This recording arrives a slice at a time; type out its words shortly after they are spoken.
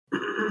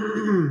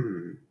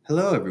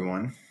Hello,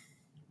 everyone.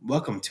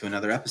 Welcome to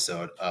another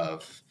episode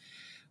of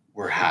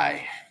We're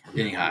High. We're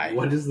getting high.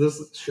 What is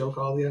this show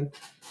called again?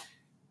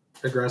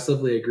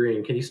 Aggressively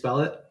agreeing. Can you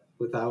spell it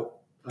without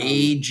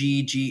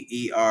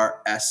AGGERSSIVE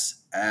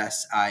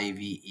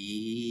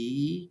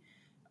REEING.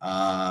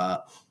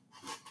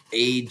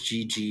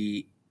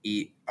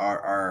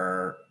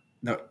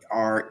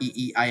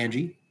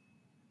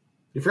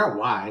 You forgot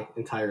why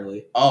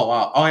entirely. Oh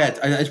wow! Oh yeah,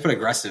 I just put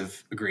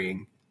aggressive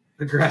agreeing.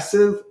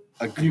 Aggressive.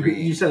 Agreeing.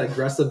 You said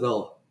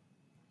aggressiveville.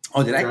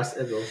 Oh, did I?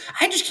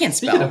 I just can't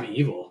spell. Speaking of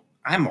evil,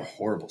 I'm a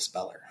horrible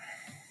speller.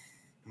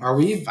 Are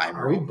we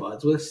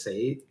buds with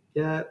Sate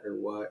yet, or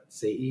what?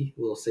 Sadie,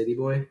 little Sadie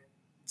boy.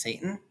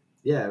 Satan?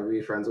 Yeah, are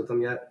we friends with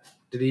him yet?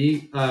 Did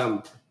he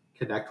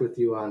connect with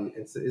you on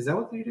Insta? Is that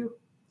what you do?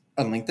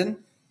 On LinkedIn?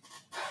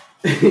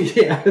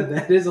 Yeah,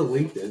 that is a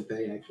LinkedIn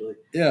thing, actually.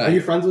 Yeah. Are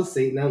you friends with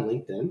Satan on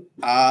LinkedIn?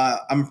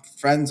 I'm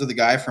friends with a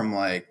guy from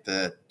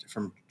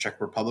from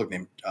Czech Republic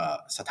named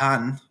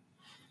Satan.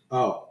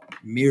 Oh.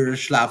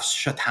 Miroslav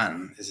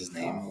Satan is his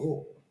name.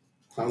 Oh.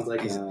 Sounds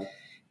like a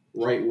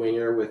right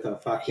winger with a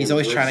fucking. He's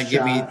always trying to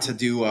get me to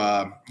do.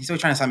 He's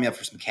always trying to sign me up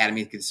for some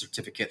academy to get a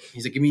certificate.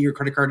 He's like, give me your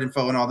credit card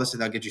info and all this,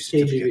 and I'll get you a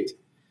certificate. KGB.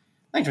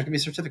 Thanks, give me a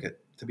certificate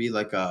to be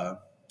like a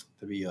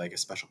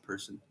special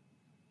person.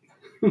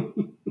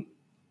 You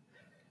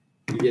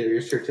get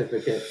your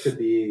certificate to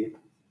be.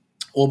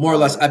 Well, more or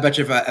less, I bet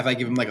you if I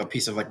give him like a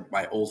piece of like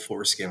my old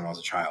foreskin when I was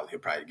a child, he'll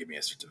probably give me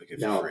a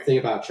certificate for free. Think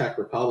about Czech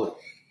Republic.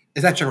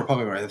 Is that Czech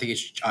Republic? Right? I think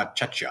it's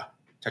Czechia.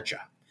 Chechnya?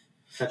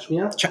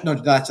 No,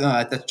 that's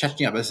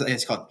Chechnya, but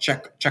it's called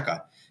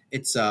Czechia.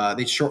 It's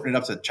they shorten it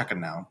up to Czechia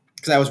now.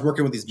 Because I was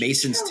working with these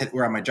Masons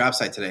were on my job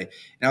site today,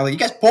 and I was like,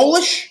 "You guys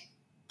Polish?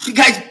 You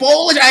guys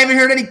Polish? I haven't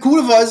heard any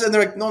Kurvas." And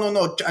they're like, "No,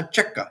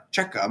 Czechia."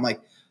 I'm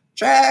like,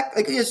 "Czech?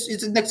 Like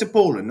it's next to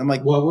Poland." I'm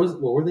like, What were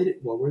they?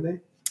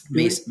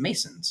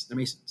 Masons. They're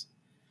Masons.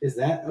 Is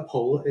that a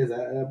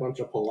bunch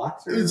of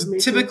Polacks? Or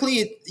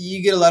Typically,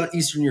 you get a lot of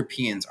Eastern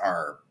Europeans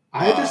are.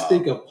 I just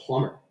think of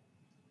plumber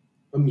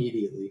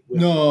immediately.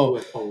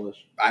 With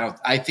Polish.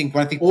 I think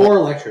or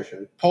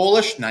electrician.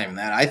 Polish, not even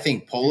that. I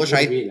think Polish.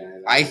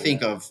 I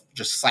think of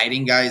just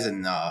siding guys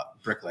and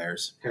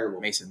bricklayers. Terrible.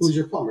 Masons. Who's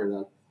your plumber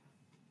then?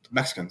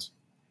 Mexicans.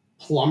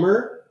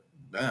 Plumber?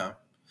 Yeah.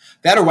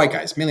 That are white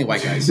guys, mainly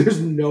white guys. There's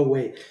no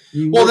way.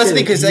 Well, that's the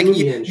thing, because like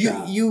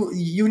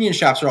union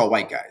shops are all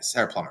white guys.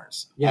 They're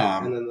plumbers.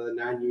 Yeah, and then the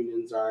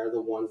non-unions are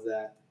the ones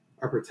that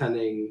are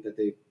pretending that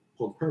they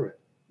pulled the permit.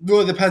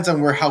 Well, it depends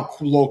on how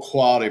low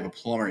quality of a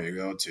plumber you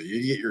go to.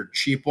 You get your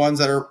cheap ones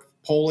that are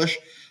Polish,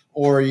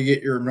 or you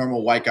get your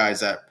normal white guys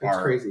that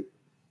are crazy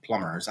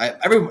plumbers.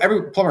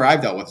 Every plumber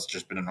I've dealt with has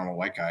just been a normal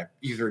white guy,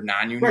 either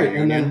non-union or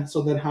union. And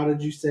then how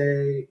did you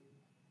say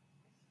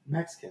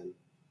Mexican?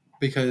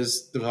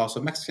 Because there's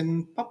also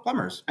Mexican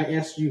plumbers. I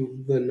asked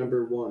you the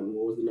number one.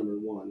 What was the number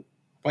one?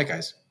 White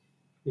guys.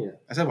 Yeah.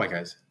 I said white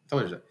guys. I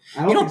told you that.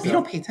 You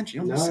don't pay attention.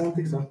 You don't listen. I don't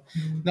think so.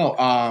 No.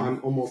 I'm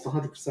almost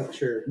 100%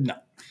 sure. No.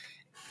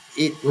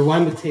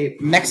 Rewind the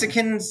tape.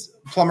 Mexicans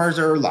plumbers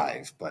are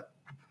alive, but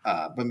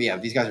yeah,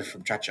 these guys are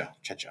from Czechia.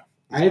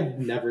 I've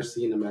never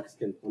seen a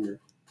Mexican plumber.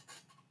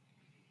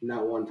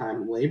 Not one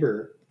time.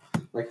 Labor,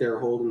 like they're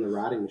holding the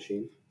rotting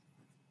machine.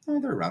 Oh,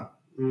 they're around.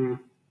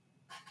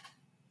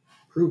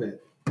 Prove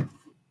it.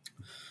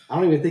 I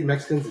don't even think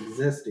Mexicans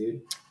exist,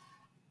 dude.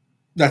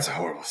 That's a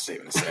horrible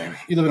statement to say.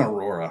 You live in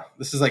Aurora.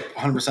 This is like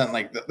 100%.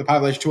 Like the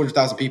population,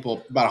 200,000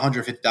 people, about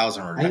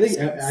 150,000 are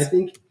Mexicans. I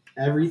think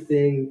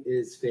everything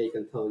is fake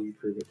until you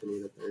prove it to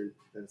me that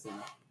it's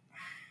not.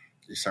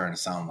 You're starting to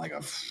sound like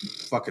a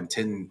fucking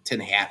tin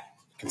hat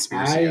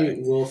conspiracy guy. I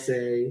will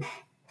say,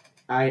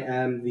 I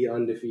am the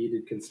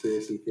undefeated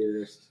conspiracy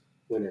theorist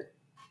winner.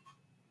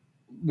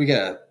 We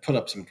gotta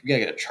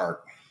get a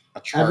chart.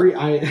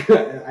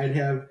 I'd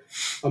have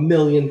a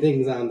million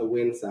things on the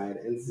win side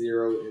and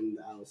zero in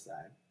the out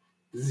side.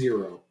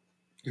 Zero.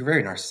 You're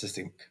very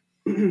narcissistic.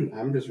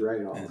 I'm just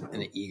right all the time.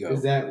 An ego.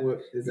 Is that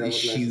what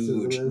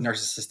huge is?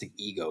 Narcissistic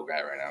ego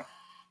guy right now.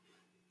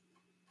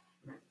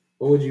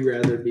 What would you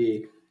rather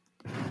be?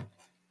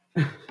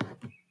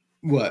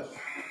 What?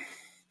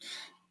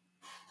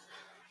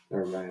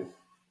 Never mind.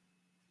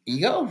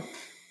 Ego?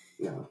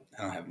 No.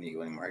 I don't have an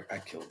ego anymore. I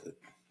killed it.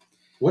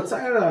 What's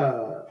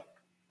that?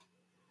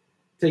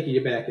 Taking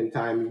you back in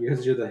time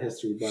because you're the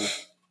history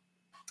buff.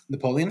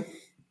 Napoleon?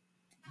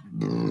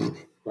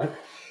 What?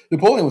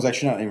 Napoleon was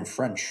actually not even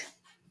French.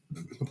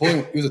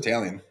 Napoleon, he was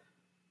Italian.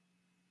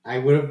 I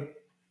would have.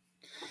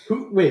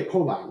 Wait,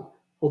 hold on.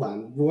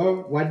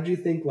 Why did you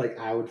think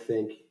I would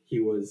think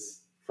he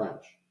was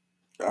French?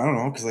 I don't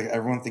know, because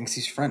everyone thinks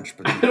he's French,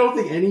 but I don't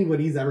think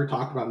anybody's ever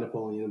talked about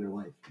Napoleon in their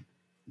life.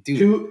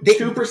 Dude,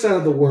 2%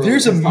 of the world.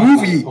 There's a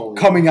movie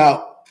coming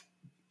out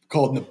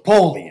called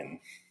Napoleon.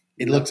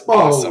 It looks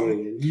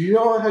awesome. You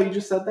know how you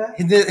just said that?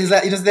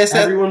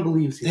 Everyone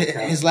believes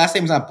his last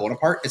name is not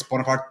Bonaparte. It's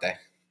Bonaparte.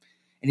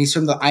 And he's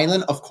from the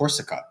island of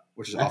Corsica,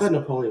 which is I thought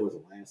Napoleon was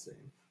the last name.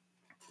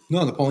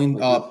 No, Napoleon.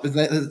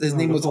 His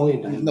name was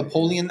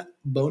Napoleon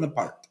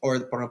Bonaparte or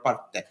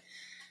Bonaparte.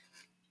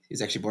 He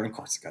was actually born in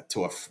Corsica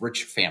to a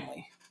rich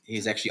family.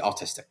 He's actually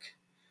autistic.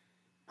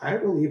 I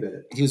believe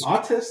it. He was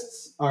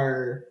Autists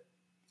are,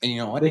 and you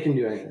know what? they can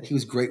do anything. He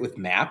was great with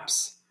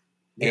maps.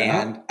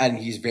 Yeah. And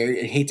he's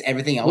he hates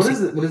everything else. What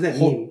does that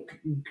mean?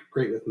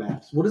 Great with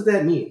maps. What does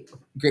that mean?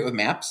 Great with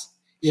maps?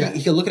 Yeah.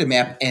 He could look at a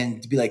map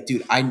and be like,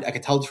 dude, I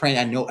could tell the terrain.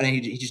 I know, and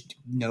he just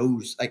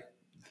knows like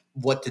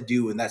what to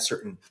do in that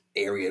certain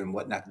area and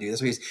what not to do.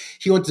 That's why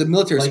he went to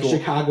military like school.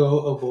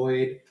 Chicago,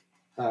 avoid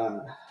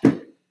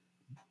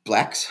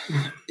blacks.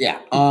 Yeah.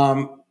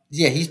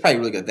 Yeah, he's probably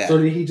really good at that. So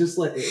did he just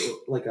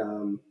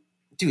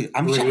dude,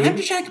 I'm just trying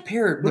to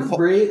compare. What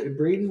is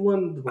Brady's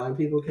one the blind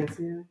people can't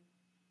see it?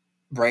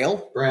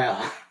 Braille?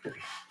 Braille.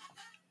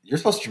 You're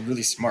supposed to be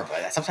really smart by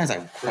that. Sometimes I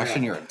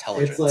question your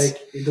intelligence. It's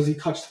like, does he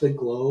touch the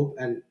globe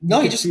and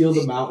he just feel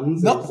the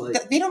mountains? No,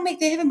 they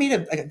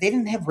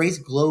didn't have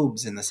raised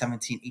globes in the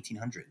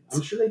 1800s.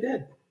 I'm sure they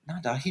did. No,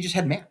 dog, he just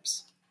had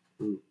maps.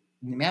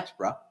 Maps,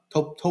 bro.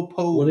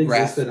 Topo. What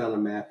existed on a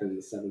map in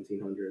the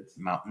 1700s?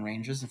 Mountain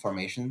ranges and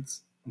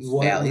formations.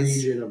 What valleys.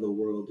 region of the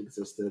world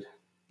existed?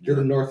 Did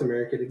North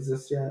America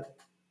exist yet?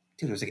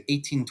 Dude, it was like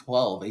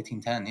 1812,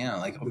 1810. Yeah,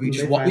 like we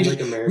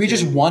America?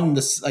 just won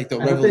this like the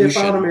revolution. Revolution. They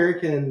found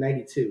America in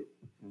 92.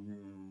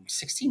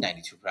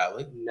 1692,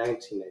 probably.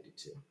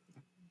 1992.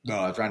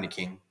 No, it's Rodney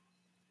King.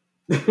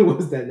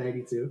 Was that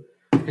 92?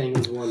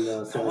 Penguins won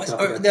the.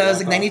 That was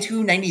like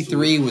 92,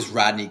 93 was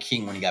Rodney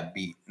King when he got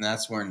beat, and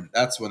that's when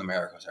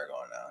America started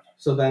going down.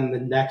 So then the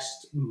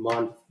next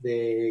month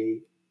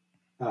they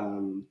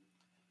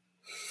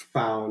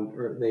found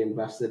or they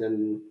invested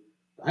in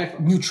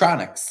iPhones.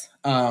 Neutronics.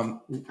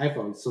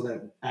 iPhones, so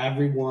that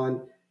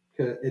everyone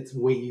could, it's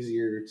way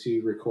easier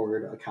to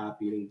record a cop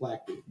beating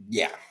black dude.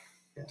 Yeah.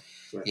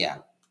 Right. Yeah.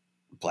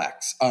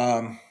 Blacks.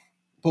 But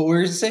what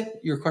were you to say?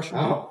 Your question?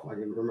 Oh, I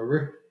can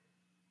remember.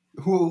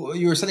 Who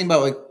you were something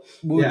about like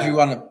what would you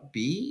want to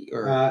be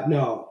or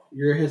no,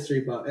 you're a history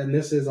buff, and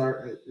this is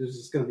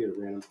gonna be a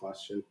random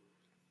question.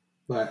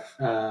 But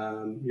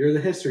you're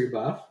the history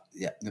buff.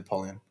 Yeah,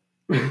 Napoleon.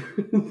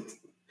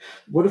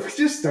 What if we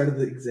just started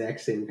the exact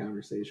same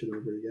conversation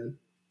over again?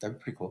 That'd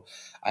be pretty cool.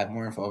 I have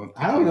more info.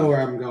 I don't know where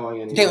I'm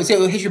going anymore. Okay, let's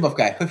say history buff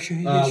guy.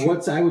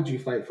 What side would you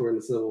fight for in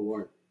the Civil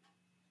War?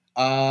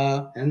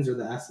 N's or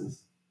the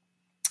S's?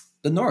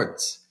 The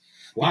Norths.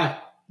 Why?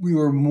 We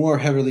were more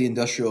heavily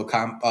industrial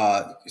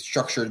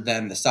structured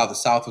than the South. The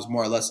South was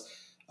more or less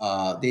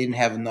they didn't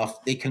have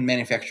enough. They couldn't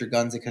manufacture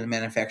guns. They couldn't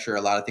manufacture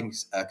a lot of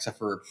things except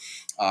for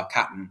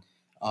cotton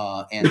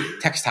and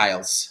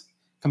textiles.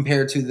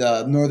 Compared to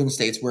the northern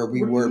states where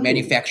we were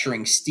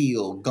manufacturing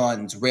steel,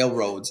 guns,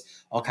 railroads,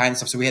 all kinds of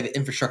stuff. So we had the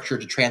infrastructure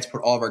to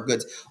transport all of our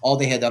goods. All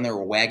they had down there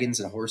were wagons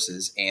and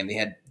horses, and they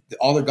had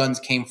all their guns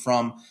came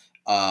from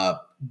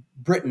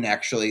Britain.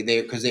 Actually,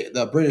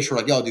 the British were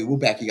like, "Yo, dude, we'll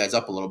back you guys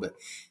up a little bit."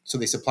 So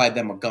they supplied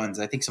them with guns.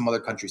 I think some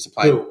other countries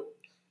supplied who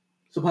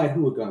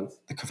with guns?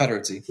 The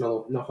Confederacy.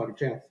 No fucking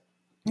chance.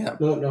 Yeah,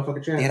 no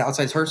fucking chance. They had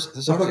outside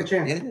horses. No fucking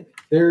chance. Yeah,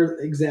 they're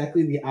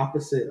exactly the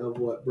opposite of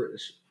what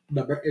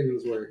the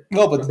Britons were.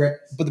 No, but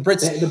the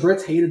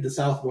Brits hated the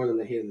South more than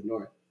they hated the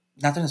North.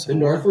 Not the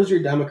North was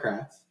your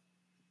Democrats.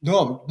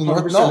 No, the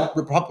North. No,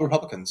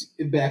 Republicans.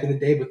 Back in the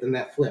day, but then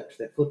that flipped.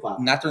 That flip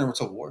flop. Not during the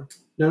Civil War.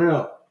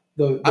 No.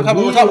 We're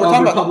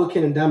talking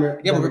Republican and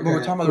Democrat. Yeah, but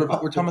we're talking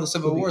about the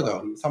Civil War,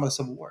 though. We're talking about the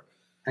Civil War.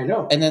 I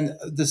know. And then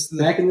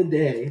back in the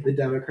day, the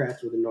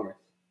Democrats were the North,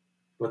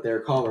 but they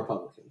were called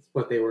Republicans.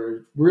 But they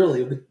were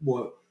really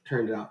what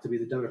turned out to be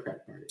the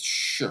Democratic Party.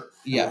 Sure.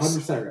 Yes.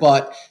 100% right.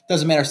 But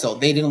doesn't matter still.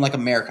 They didn't like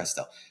America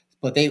still.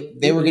 But they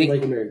were getting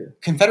like America.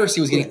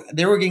 Confederacy was getting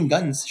they were getting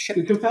guns shipped.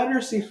 The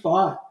Confederacy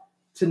fought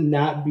to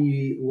not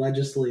be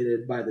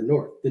legislated by the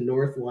North. The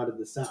North wanted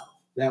the South.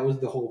 That was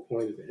the whole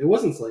point of it. It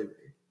wasn't slavery.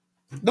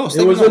 No,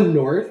 it was the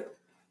North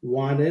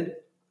wanted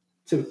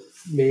to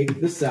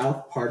make the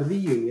South part of the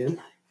Union,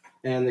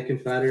 and the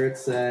Confederates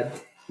said,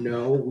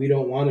 "No, we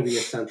don't want to be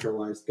a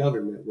centralized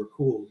government. We're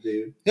cool,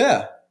 dude."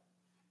 Yeah.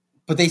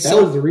 But they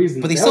was the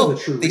reason. But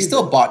they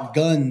still bought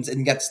guns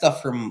and got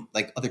stuff from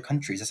like other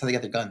countries. That's how they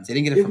got their guns. They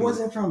didn't get it. It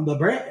wasn't from the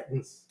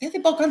Britons. Yeah, they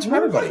bought guns from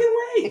everybody.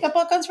 They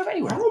bought guns from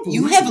anywhere.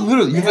 You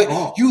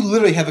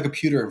literally have a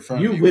computer in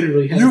front of you. You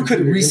literally have. You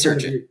could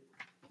research it.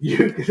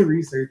 You could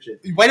research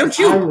it. Why don't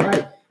you? I'm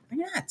right.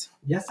 Why not?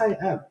 Yes, I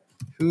am.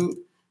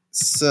 Who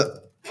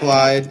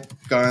supplied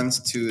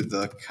guns to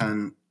the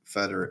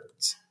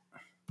Confederates?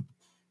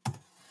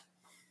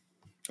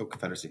 Oh,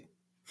 Confederacy.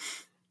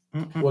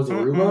 Was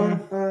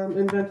Aruba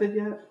invented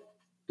yet?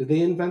 Did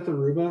they invent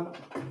Aruba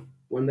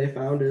when they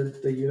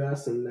founded the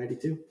U.S. in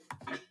 92?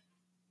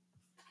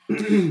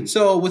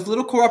 So, with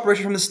little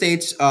cooperation from the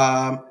states,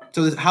 how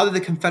did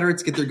the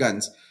Confederates get their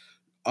guns?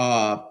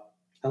 I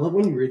love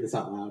when you read this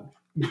out loud.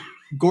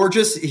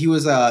 Gorgeous, he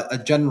was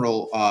a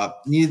general,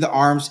 needed the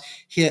arms.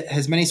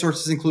 His many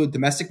sources include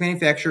domestic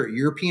manufacture,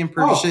 European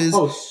purchases.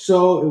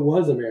 So it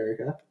was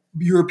America.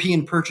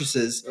 European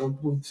purchases.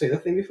 Say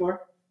that thing before.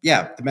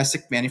 Yeah,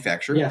 domestic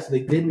manufacture. Yes, they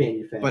did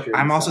manufacture. But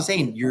I'm also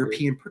saying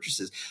European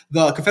purchases.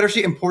 The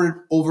Confederacy imported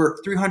over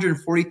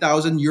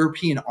 340,000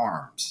 European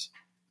arms.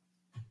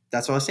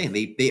 That's what I was saying.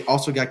 They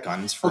also got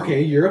guns from.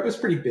 Okay, Europe is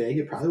pretty big.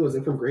 It probably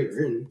wasn't from Great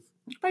Britain.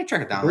 You could probably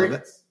track it down a little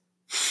bit.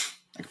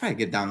 I could probably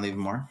get it down even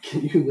more.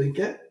 Can you link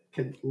it?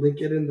 Can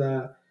link it in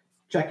the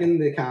check in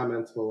the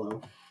comments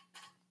below.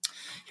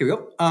 Here we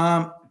go.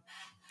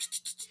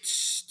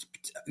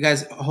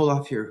 Guys, hold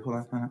off here.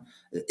 Hold on.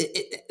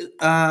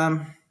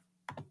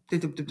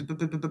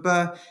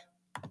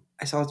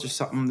 I saw just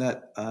something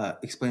that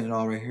explained it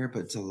all right here, but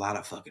it's a lot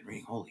of fucking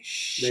reading. Holy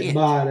shit! They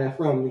bought it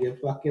from the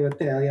fucking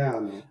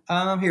Italiano.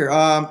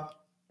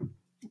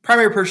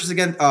 Primary purchase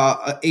again.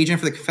 Agent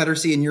for the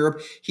Confederacy in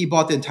Europe. He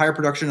bought the entire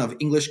production of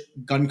English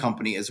Gun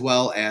Company as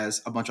well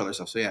as a bunch of other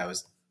stuff. So yeah, it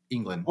was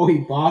England. Oh, he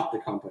bought the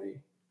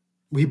company.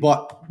 He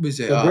bought. Was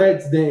it? The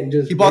Brits didn't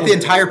just. He bought the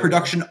entire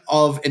production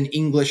of an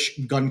English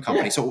gun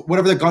company. Yeah. So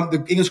whatever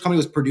the English company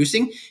was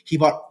producing, he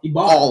bought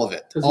all of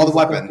it, all the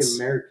weapons.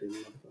 American.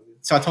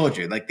 So I told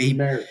you, like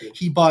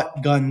he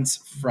bought guns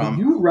from.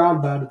 You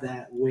roundabout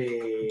that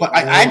way. But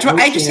I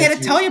just had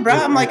to tell you, bro.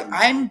 I'm like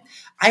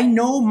I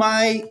know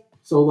my.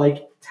 So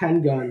like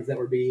 10 guns that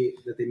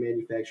they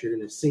manufactured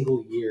in a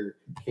single year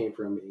came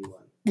from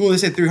England. Well, they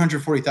said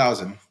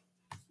 340,000,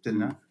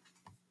 didn't it?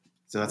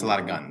 So that's a lot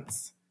of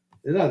guns.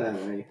 It's not that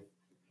many.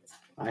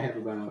 I have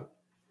about.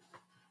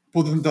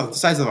 Well, the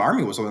size of the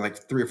army was only like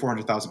 300,000 or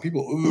 400,000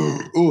 people.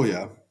 Oh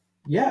yeah.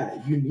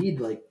 Yeah, you need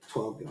like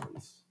 12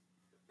 guns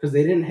because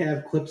they didn't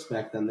have clips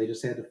back then. They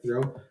just had to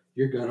throw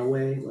your gun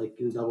away like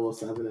in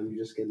 007, and you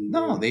just get.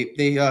 No, they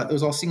it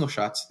was all single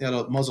shots. They had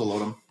to muzzle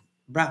load them.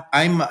 Bro,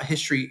 I'm a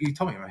history. You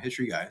told me I'm a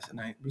history guy, and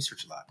I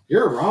research a lot.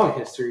 You're a wrong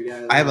history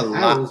guy. I have a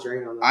lot.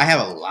 I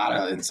have a lot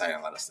of insight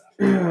on a lot of stuff.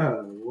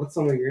 What's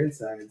some of your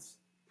insights?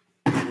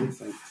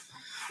 Insight?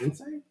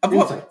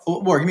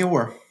 War. Give me a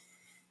war.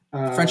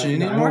 French and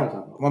Indian War?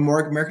 One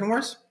more American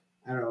wars?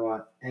 I don't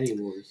want any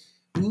wars.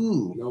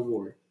 Ooh. No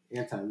war.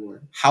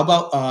 Anti-war. How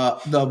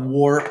about the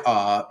war?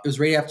 It was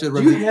right after the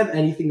revolution. Do you have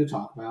anything to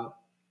talk about?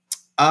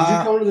 Did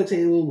you come to the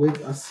table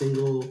with a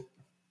single...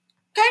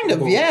 Kind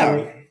of,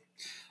 yeah.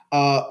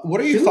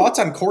 What are your thoughts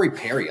on Corey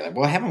Perry? Like,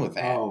 what happened with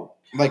that? Oh.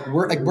 My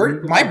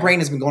brain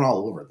has been going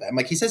all over that. I'm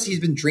like, he says he's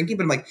been drinking,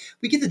 but I'm like,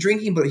 we get the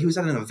drinking, but he was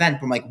at an event.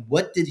 But I'm like,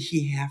 what did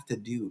he have to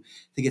do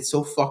to get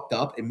so fucked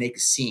up and make a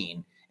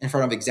scene in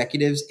front of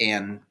executives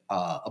and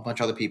a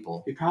bunch of other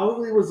people? He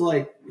probably was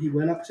like, he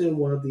went up to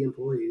one of the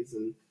employees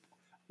and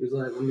he was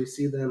like, let me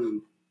see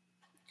them.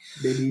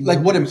 Maybe like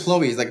what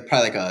employees? Like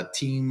probably like a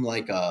team,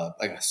 like a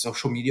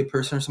social media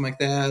person or something like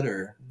that,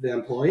 or the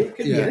employee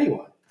could be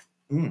anyone.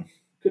 Mm.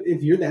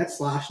 If you're that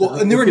sloshed up,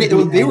 and they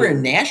were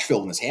in Nashville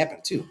when this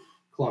happened too.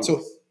 Columbus.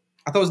 So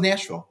I thought it was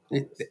Nashville.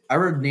 I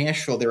read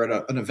Nashville. They were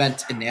at an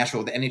event in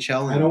Nashville with the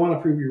NHL. I don't want to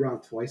prove you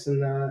wrong twice in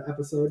the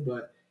episode,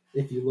 but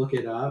if you look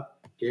it up,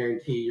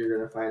 guarantee you're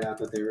going to find out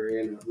that they were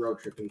in a road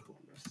trip in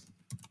Columbus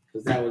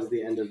because that was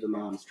the end of the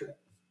mom's trip.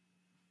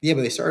 Yeah,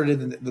 but they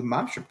started the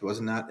mom's trip was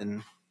not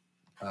in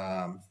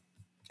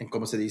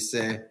como se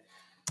dice,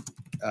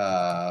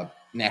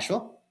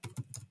 Nashville.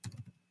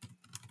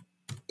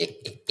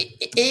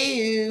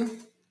 Ew.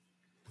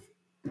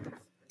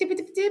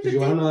 Do you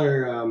want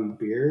another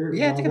beer?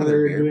 Yeah, take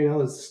another beer. Doing all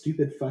this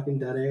stupid fucking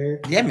dead air.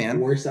 Yeah, man.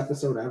 Worst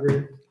episode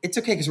ever. It's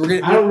okay because we're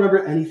getting. I don't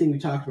remember anything we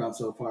talked about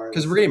so far.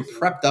 Because we're getting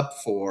prepped up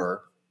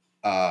for,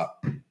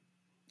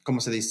 como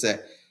se dice,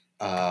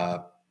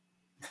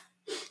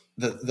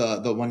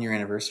 the 1 year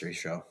anniversary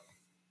show.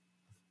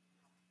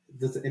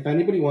 If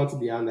anybody wants to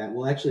be on that,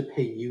 we'll actually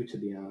pay you to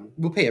be on.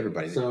 We'll pay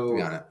everybody to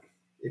be on it.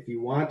 If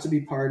you want to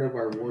be part of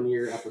our 1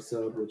 year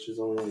episode, which is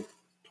only like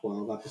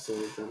 12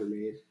 episodes ever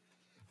made.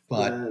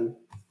 But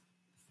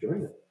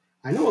join it.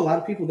 I know a lot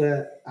of people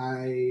that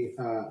I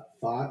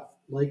thought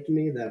liked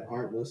me that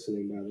aren't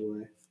listening, by the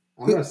way.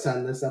 I'm going to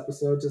send this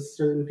episode to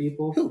certain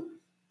people. Who?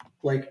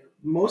 Like,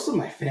 most of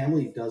my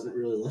family doesn't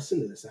really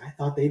listen to this. I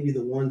thought they'd be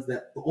the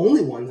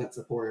only ones that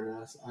supported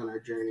us on our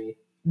journey.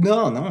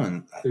 No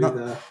one. Through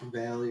the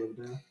valley of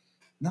death.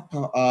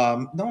 No.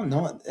 I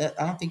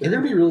don't think they're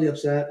going to be really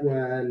upset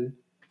when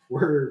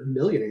we're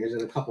millionaires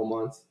in a couple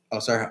months. Oh,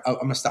 sorry.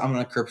 I'm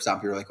gonna curb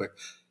stomp you really quick.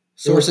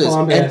 Sources: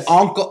 an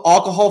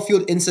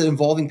alcohol-fueled incident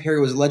involving Perry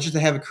was alleged to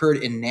have occurred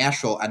in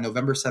Nashville on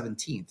November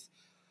 17th.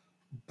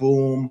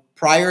 Boom.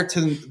 Prior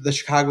to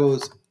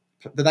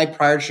the night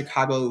prior to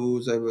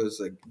Chicago's, it was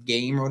a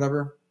game or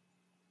whatever.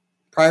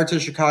 Prior to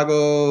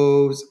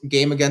Chicago's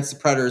game against the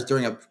Predators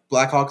during a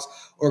Blackhawks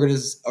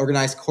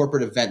organized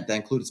corporate event that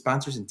included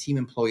sponsors and team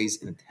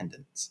employees in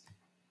attendance.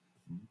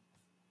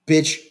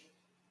 Bitch.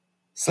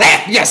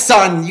 Slap, yes,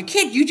 son. You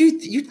can't.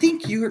 You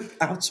think you're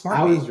outsmart?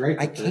 I was right.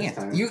 I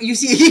can't. You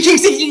see.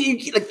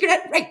 You like you're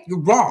not right. You're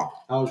wrong.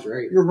 I was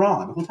right. You're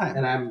wrong the whole time.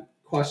 And I'm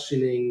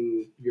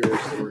questioning your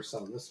source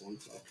on this one.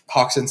 So.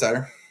 Hawks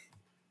Insider.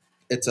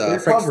 It's they're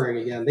covering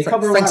again. They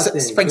cover a lot of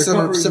things. Frank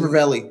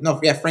Cervavelli. No,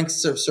 yeah, Frank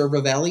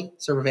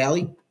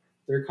Cervavelli.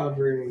 They're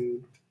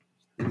covering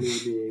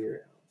maybe.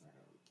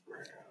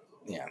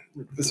 Yeah,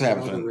 this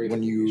happens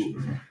when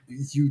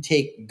you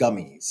take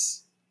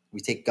gummies. We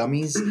take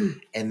gummies,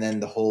 and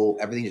then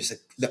everything just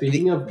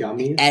Speaking of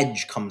gummies, the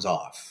edge comes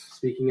off.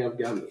 Speaking of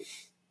gummies,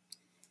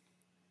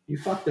 You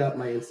fucked up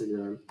my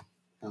Instagram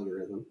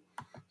algorithm.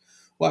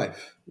 Why?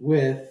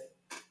 With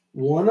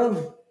one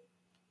of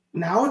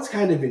now it's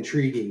kind of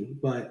intriguing,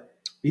 but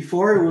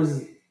before it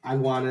was I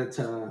wanted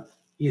to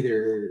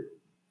either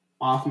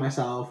off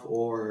myself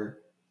or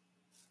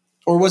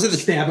was it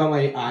stab on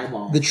my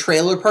eyeball? The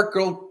trailer park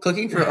girl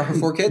cooking for her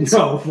 4 kids?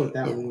 No, but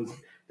that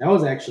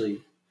was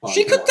actually fun.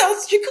 She cooked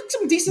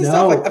some decent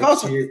stuff. Like, if I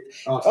was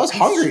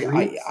hungry,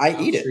 I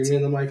eat it.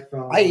 Streaming the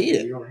microphone. I eat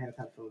it. You don't have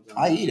headphones on.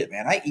 I eat it,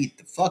 man. I eat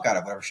the fuck out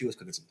of whatever she was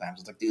cooking sometimes.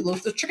 I was like, dude,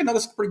 the chicken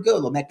nuggets are pretty good. A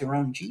little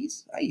macaroni and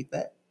cheese. I eat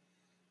that.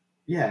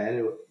 Yeah, and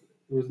it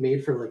was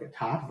made for like a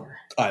toddler.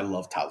 I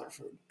love toddler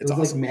food. It was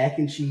awesome. like mac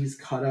and cheese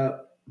cut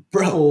up,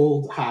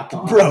 cold hot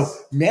dogs. Bro,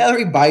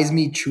 Mallory buys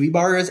me chewy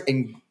bars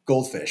and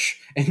goldfish,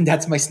 and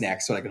that's my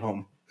snacks when I get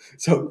home.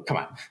 So come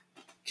on,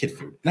 kid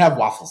food. And I have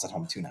waffles at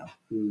home too now.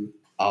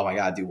 Oh my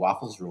god, dude,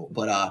 waffles rule.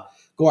 But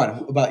go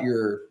on about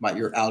your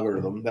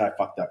algorithm that I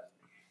fucked up.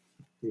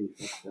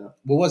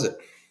 What was it?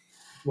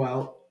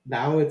 Well,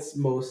 now it's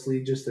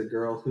mostly just a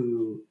girl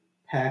who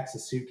packs a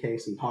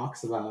suitcase and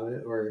talks about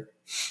it, or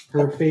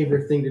her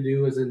favorite thing to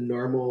do is a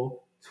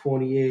normal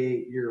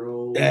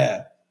 28-year-old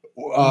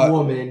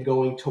woman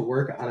going to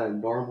work on a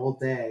normal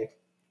day.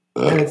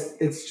 And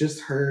it's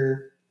just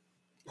her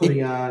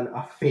putting on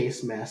a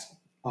face mask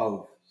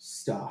of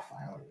stuff.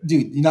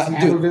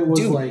 Half of it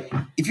was like,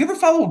 if you ever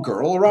follow a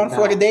girl around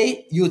for like a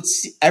day, you would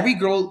see every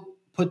girl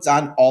puts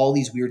on all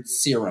these weird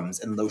serums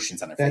and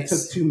lotions on their face. That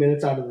took 2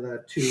 minutes out of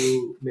the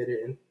 2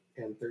 minute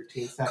and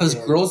 13 seconds. Because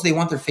girls, they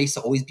want their face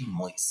to always be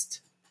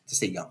moist to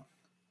stay young.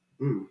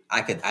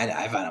 I find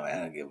out I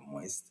don't get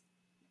moist.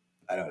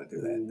 I don't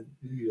do that.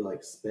 You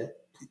like spit?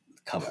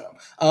 Come at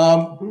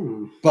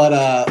them. But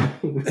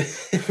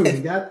we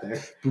got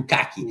there.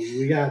 Bukkake.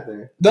 We got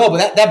there. No,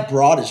 but that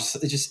broad is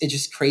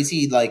just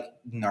crazy, like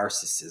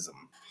narcissism.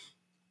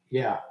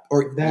 Yeah.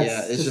 Or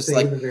that's it's just say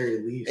like the very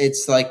least.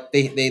 It's like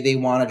they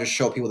want to just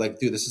show people like,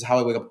 dude, this is how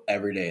I wake up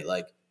every day.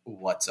 Like,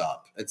 what's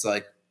up? It's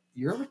like,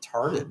 you're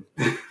retarded.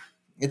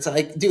 It's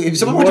like, dude, if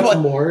someone what's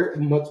more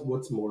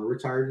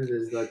retarded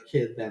is the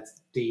kid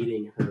that's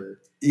dating her.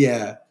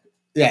 Yeah.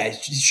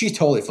 She's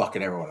totally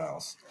fucking everyone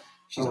else.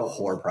 She's a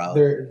whore,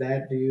 probably.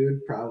 That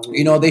dude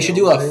probably. They should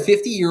do a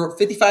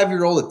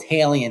 55-year-old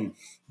Italian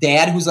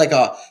dad who's like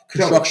a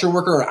construction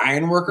worker or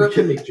iron worker.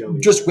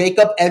 Just wake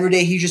up every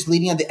day. He's just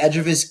leaning on the edge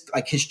of his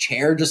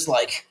chair, just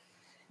off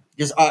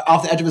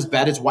the edge of his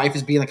bed. His wife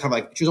is being like kind of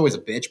like, she was always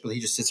a bitch, but he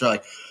just sits there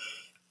like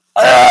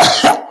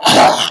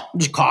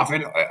just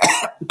coughing.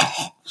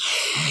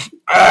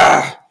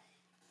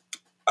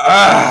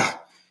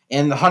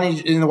 And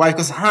the wife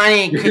goes,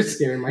 honey, you're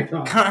scaring my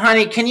dog.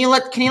 Honey, can you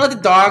let the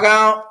dog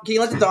out? Can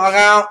you let the dog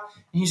out?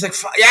 And he's like,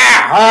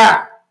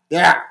 yeah.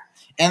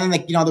 And then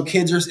the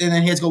kids are, and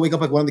then he has to go wake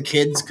up like one of the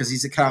kids because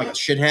he's kind of like a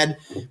shithead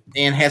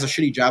and has a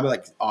shitty job at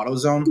like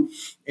AutoZone. And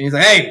he's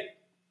like, hey,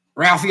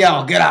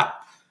 Raphael, get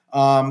up.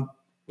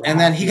 And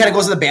then he kind of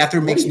goes to the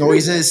bathroom, makes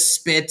noises,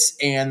 spits,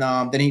 and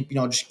then he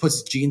just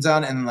puts his jeans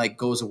on and then like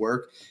goes to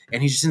work.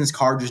 And he's just in his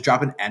car, just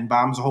dropping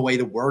N-bombs the whole way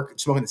to work,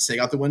 smoking the cig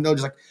out the window,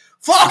 just like,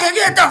 fucking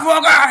get the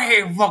fuck out of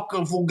here,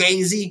 fucking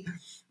fugazi.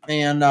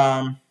 And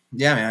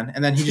yeah, man.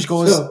 And then he just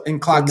goes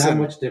and clocks in.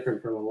 Not much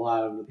different from a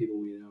lot of the people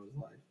we know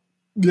in life.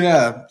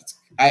 Yeah,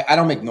 I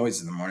don't make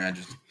noises in the morning. I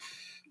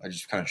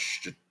just kind of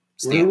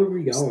stand. Where were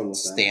we going with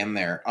stand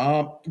there.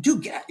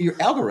 Dude, get your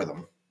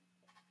algorithm.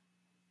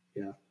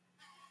 Yeah.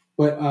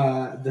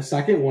 But the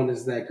second one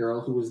is that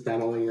girl who was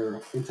demoing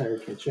her entire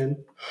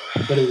kitchen,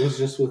 but it was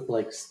just with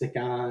like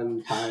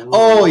stick-on tiles.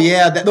 Oh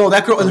yeah, that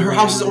girl. And her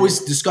house is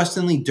always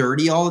disgustingly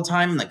dirty all the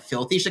time and like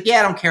filthy. She's like,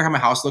 yeah, I don't care how my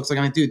house looks like.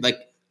 I'm like, dude, like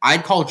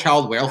I'd call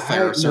child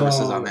welfare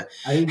services on that.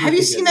 Have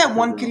you seen that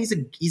one kid?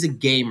 He's a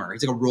gamer.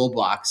 He's like a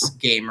Roblox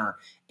gamer,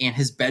 and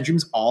his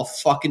bedroom's all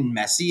fucking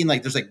messy and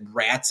like there's like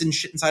rats and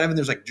shit inside of it. And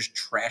there's like just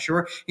trash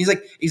everywhere.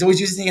 He's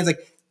always using his hands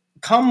like,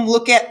 come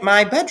look at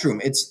my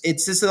bedroom. It's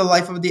this is the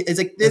life of the. It's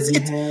like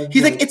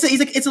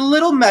it's a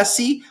little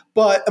messy,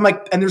 but I'm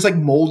like, and there's like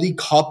moldy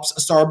cups,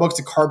 Starbucks,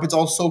 the carpet's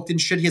all soaked in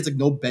shit. He has like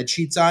no bed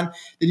sheets on.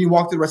 Then you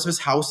walk through the rest of his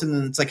house, and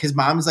then it's like his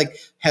mom is like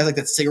has like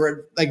that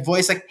cigarette like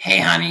voice, like, hey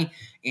honey,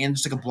 and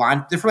just like a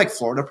blonde. They're from like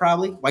Florida,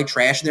 probably white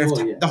trash. And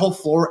there's the whole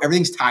floor,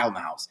 everything's tile in the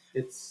house.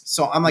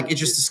 So I'm like, it's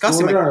just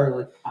disgusting.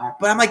 But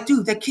I'm like,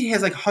 dude, that kid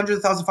has like hundreds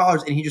of thousands of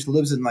followers, and he just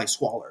lives in like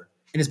squalor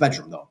in his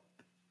bedroom though.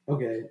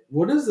 Okay,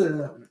 what is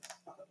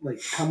like?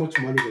 How much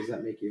money does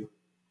that make you?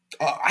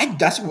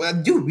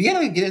 Dude, we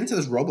gotta get into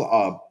this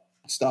Roblox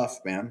stuff,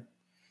 man.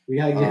 We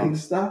gotta get into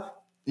stuff.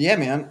 Yeah,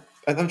 man.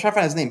 I'm trying to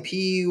find his name.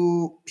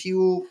 Pew.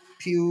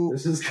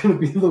 This is gonna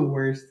be the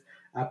worst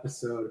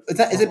episode.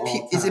 Is it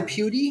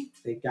Pewdie?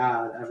 Thank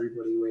God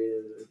everybody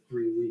waited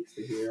 3 weeks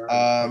to hear.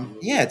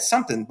 Yeah, it's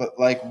something, but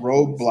like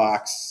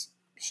Roblox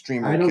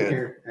streamer. I don't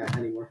care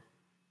anymore.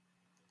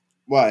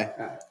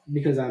 Why?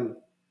 Because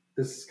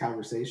this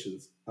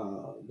conversation's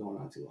going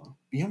on too long.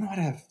 You don't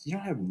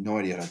have no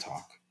idea how to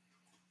talk.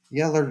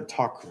 You gotta learn to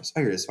talk, Chris. Oh,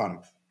 here it is. Found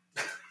him.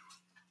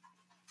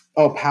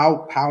 Oh,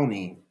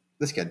 Powney.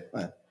 This kid.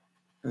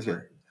 This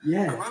kid.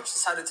 Yeah. A roach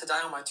decided to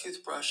die on my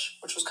toothbrush,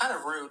 which was kind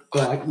of rude.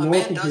 Well, But no a one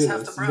man can does do have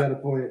this. to You prep. got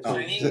to point it. Oh,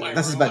 Training my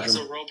that's his role as a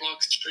bedroom.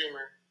 Roblox streamer.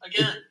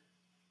 Again,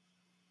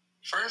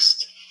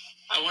 first,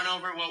 I went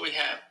over what we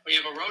have. We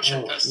have a roach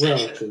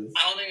infestation. Roaches.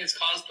 I don't think it's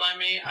caused by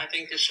me. I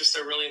think it's just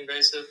they're really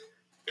invasive.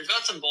 We've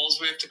got some bowls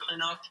we have to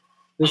clean up.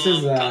 This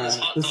is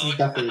hot this dog. is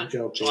definitely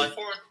joking. July 4th.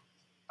 All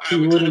He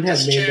right, we clean wouldn't up have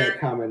this made chair. that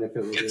comment if it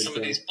was Get a some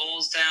joke. of these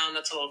bowls down.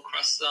 That's a little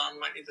crusted on.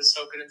 Might need to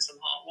soak it in some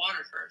hot water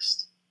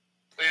first.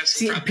 We have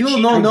some See, prep people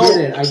machine. don't know.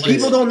 I get it.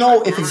 People don't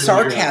know if it's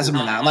sarcasm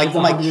or not. I'm like, It's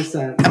I'm like,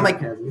 100% I'm like-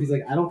 sarcasm. He's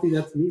like, I don't think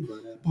that's me, but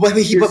but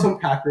some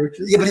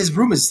cockroaches. yeah, but his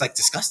room is like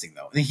disgusting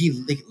though. And he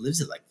like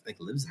lives it like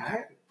lives in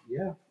it.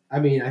 Yeah. I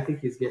mean, I think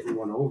he's getting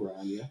one over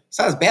on you. It's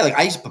not as bad. Like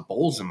I used to put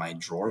bowls in my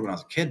drawer when I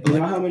was a kid. But You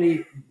know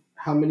like,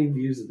 how many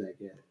views did that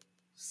get?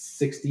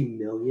 60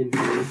 million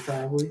views,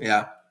 probably.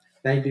 yeah.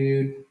 That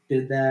dude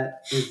did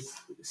that. Is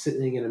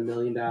sitting in $1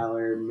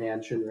 million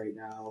mansion right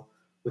now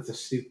with a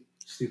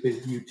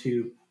stupid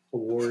YouTube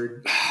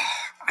award.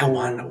 I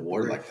want an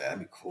award like that. That'd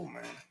be cool,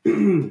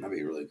 man. That'd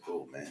be really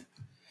cool, man.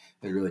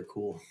 That'd be really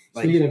cool.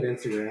 Like, Speaking of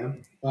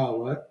Instagram,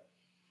 what?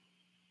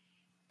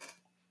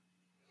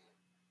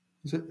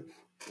 I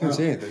didn't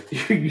say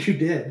anything. You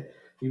did.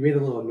 You made a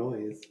little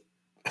noise.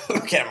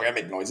 Okay, I'm gonna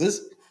make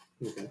noises.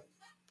 Okay.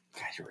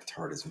 God, you're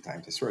retarded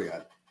sometimes. I swear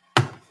to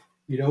God.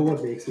 You know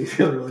what makes me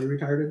feel really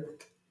retarded?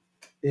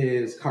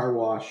 Is car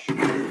wash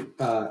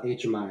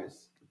HMIs.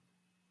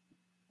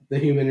 The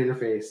human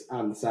interface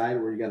on the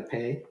side where you got to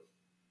pay.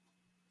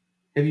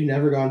 Have you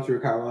never gone through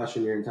a car wash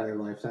in your entire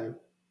lifetime?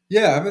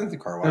 Yeah, I've been to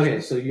car washes.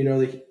 Okay, so you know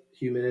the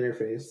human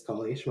interface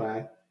called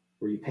HMI,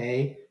 where you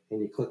pay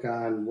and you click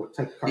on what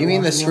type of car You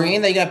mean wash the screen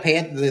want. that you gotta pay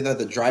at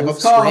the drive up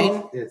That's what it's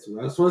screen? called.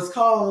 That's what it's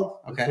called.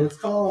 Okay. That's what it's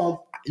called.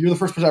 You're the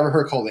first person I ever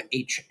heard called it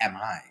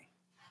HMI.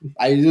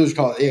 I usually just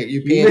call it. Yeah,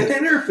 you pay Human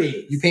it.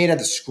 interface. You pay it at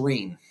the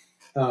screen.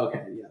 Oh,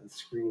 okay, yeah, the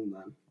screen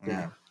then.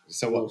 Yeah.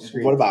 So Little what?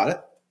 screen. What about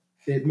it?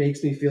 It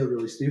makes me feel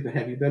really stupid.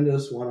 Have you been to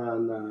this one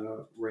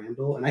on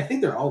Randall? And I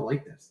think they're all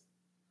like this.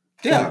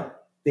 Yeah.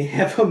 They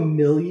have 1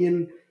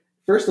 million.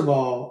 First of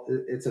all,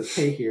 it says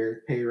pay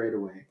here, pay right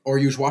away. Or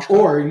use wash card.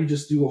 Or you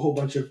just do a whole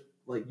bunch of,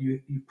 like,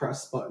 you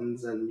press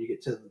buttons and you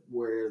get to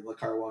where the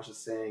car wash is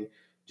saying,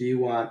 do you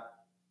want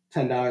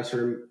 $10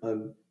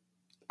 for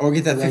Or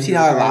get that regular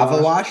 $15 car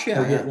lava wash. or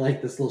Yeah. get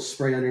like this little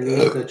spray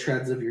underneath the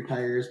treads of your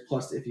tires.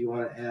 Plus, if you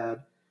want to add,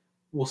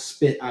 we'll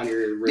spit on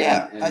your rim.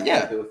 Yeah, and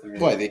yeah. wipe it with our-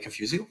 Boy, they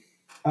confuse you.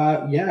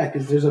 Yeah,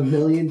 because there's 1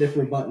 million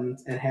different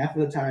buttons, and half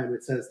of the time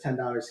it says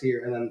 $10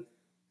 here, and then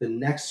the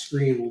next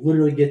screen will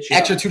literally get you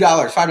Extra up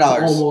 $2, to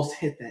 $5. almost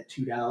hit that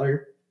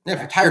 $2. Yeah,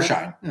 for tire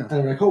shine. Yeah. And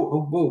they're like,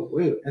 oh, whoa,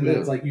 wait. And then Yeah.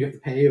 it's like, you have to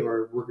pay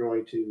or we're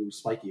going to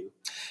spike you.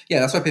 Yeah,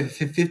 that's why I pay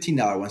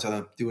 $15 once. I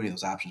don't do any of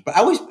those options. But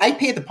I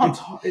pay at the pump.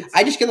 It's,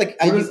 I just get like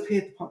what does pay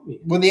at the pump mean?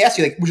 when they ask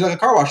you like, would you like a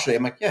car wash today?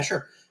 I'm like, yeah,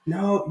 sure.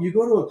 No, you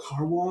go to a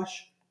car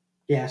wash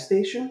gas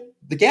station.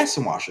 The gas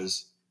and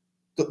washes,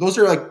 those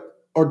are like,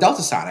 or Delta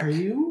Are Sonic.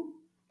 you?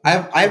 I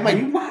have my Are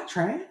you not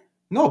trying?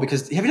 no,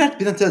 because have you not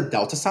been to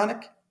Delta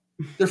Sonic?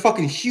 They're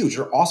fucking huge.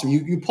 They're awesome.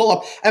 You pull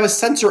up. I have a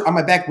sensor on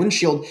my back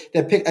windshield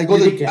that pick. I go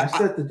You to get gas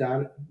at the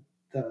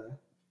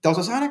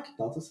Delta Sonic.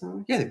 Delta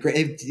Sonic? Yeah, they're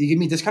great. They give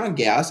me discount on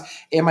gas,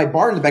 and my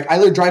bar in the back. I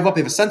literally drive up.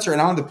 They have a sensor,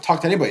 and I don't have to talk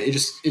to anybody. It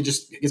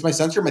just gets my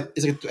sensor.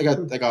 It's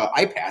like a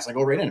iPass. I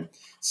go right in.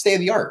 State of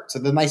the art. So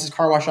the nicest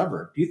car wash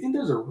ever. Do you think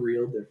there's a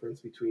real difference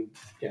between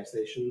gas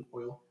station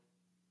oil?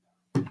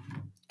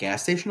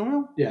 Gas station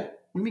oil? Yeah. What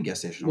do you mean gas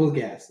station Well, oil?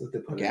 gas that they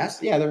put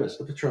Gas? in. Yeah, there is.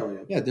 The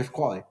petroleum. Yeah, different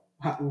quality.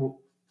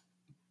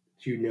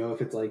 Do you know if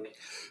it's like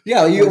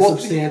Yeah, a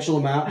substantial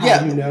amount? How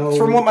yeah, do you know?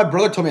 from what my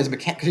brother told me as a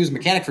mechanic, because he was a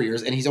mechanic for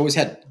years, and he's always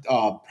had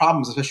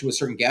problems, especially with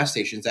certain gas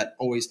stations that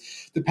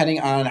always,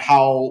 depending on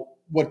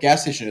what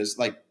gas station it is,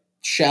 like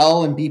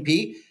Shell and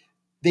BP,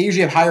 they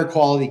usually have higher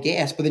quality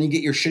gas, but then you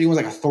get your shitty ones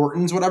like a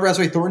Thornton's, whatever. That's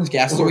why Thornton's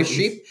gas is always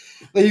cheap.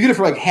 Like, you get it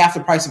for like half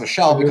the price of a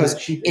Shell because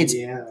it's.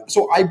 Indiana.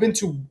 So I've been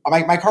to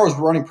my car was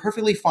running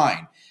perfectly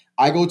fine.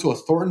 I go to a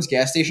Thornton's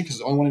gas station because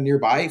it's the only one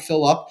nearby.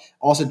 Fill up,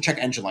 all of a sudden check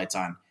engine lights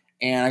on.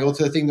 And I go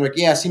to the thing. They're like,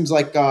 "Yeah, it seems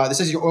like this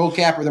is your oil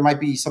cap, or there might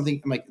be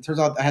something." I'm like, it turns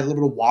out I had a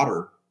little bit of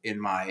water in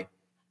my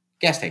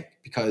gas tank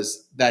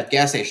because that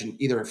gas station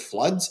either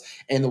floods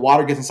and the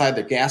water gets inside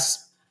the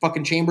gas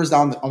fucking chambers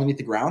down underneath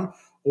the ground,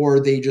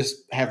 or they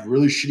just have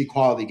really shitty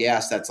quality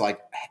gas that's like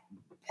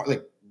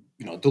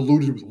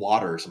diluted with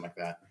water or something like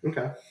that.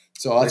 Okay.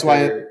 So that's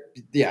why,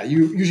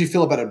 you usually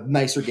fill up at a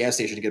nicer gas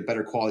station to get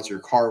better quality, so your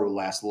car will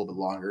last a little bit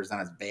longer. It's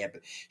not as bad,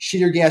 but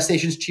shittier gas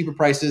stations, cheaper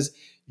prices.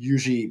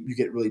 Usually, you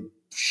get really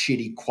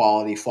shitty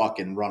quality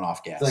fucking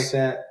runoff gas. It's like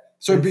that.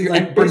 So it's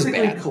it burns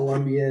basically bad.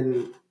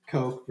 Colombian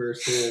Coke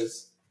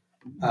versus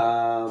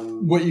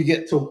What you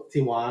get?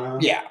 Tijuana.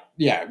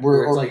 Yeah,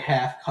 where it's like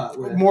half cut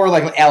with more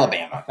like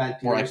Alabama,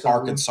 Fenty more or like something.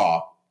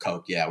 Arkansas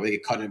Coke. Yeah, where they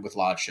get cut in with a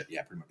lot of shit.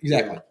 Yeah, pretty much.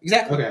 Exactly. Yeah.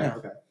 Exactly. Okay. Yeah.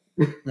 Okay.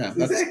 Yeah,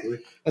 Exactly.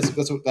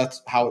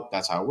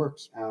 that's how it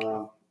works. I don't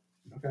know.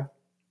 Okay.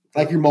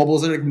 Like your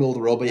mobiles are like middle of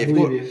the road, but I if you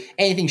believe go you.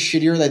 anything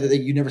shittier that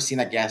you never seen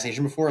that gas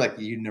station before, like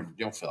you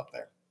don't fill up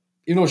there.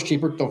 Even though it's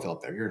cheaper, don't fill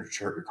up there. You're gonna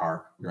hurt your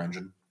car, your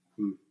engine.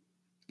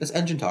 That's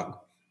Engine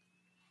Talk.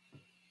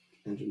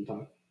 Engine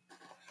Talk.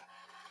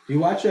 Do you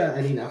watch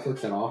any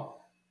Netflix at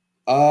all?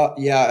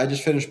 Yeah, I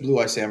just finished Blue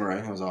Eye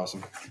Samurai. That was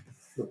awesome.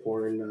 The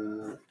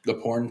porn. The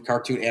porn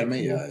cartoon anime.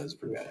 Yeah, it was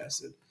pretty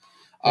badass.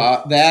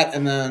 That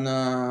and then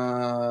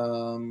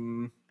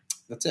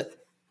that's it.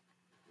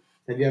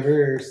 Have you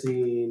ever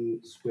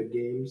seen Squid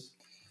Games?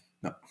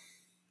 No.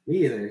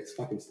 Me either. It's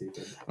fucking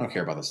stupid. I don't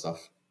care about this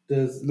stuff.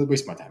 Does It'll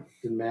waste my time.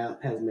 Has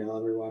Mel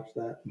ever watched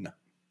that? No.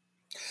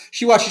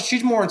 She watches.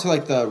 She's more into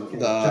like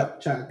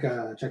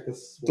check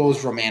this.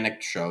 Those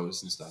romantic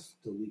shows and stuff.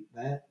 Delete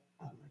that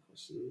out of my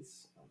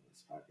questions on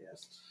this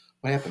podcast.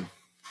 What happened?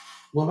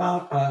 What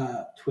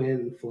about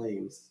Twin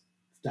Flames?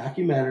 It's a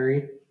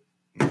documentary.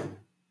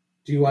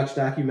 Do you watch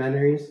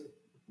documentaries?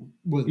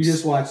 You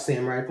just watch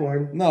samurai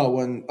porn? No,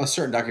 when a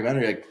certain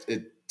documentary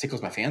it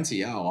tickles my fancy,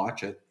 yeah, I'll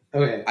watch it.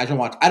 Okay. I don't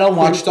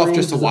watch stuff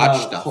just to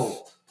watch stuff.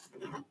 Cult.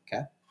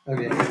 Okay.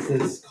 Okay, it's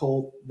this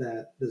cult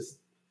that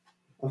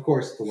of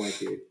course, it's a white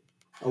dude.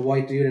 A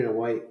white dude and a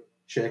white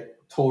chick,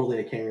 totally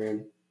a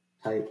Karen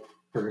type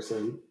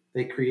person.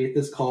 They create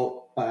this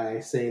cult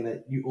by saying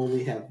that you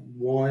only have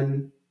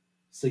one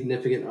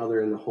significant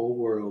other in the whole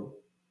world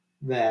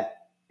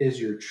that is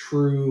your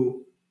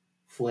true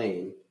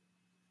flame,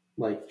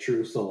 like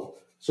true soul.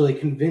 So they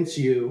convince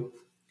you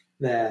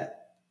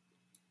that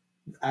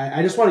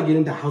I just want to get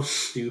into how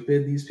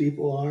stupid these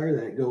people are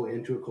that go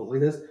into a cult like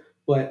this,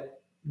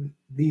 but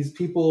these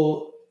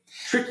people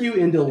trick you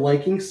into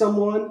liking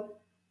someone,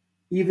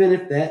 even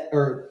if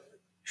or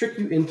trick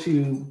you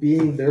into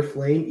being their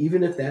flame,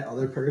 even if that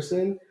other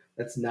person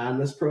that's not in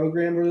this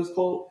program or this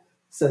cult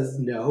says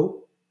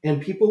no.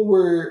 And people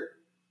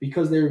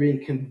because they were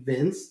being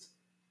convinced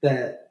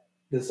that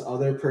this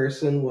other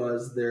person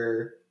was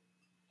their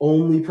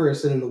only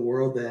person in the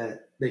world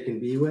that they can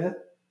be with,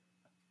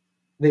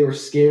 they were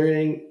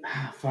scaring.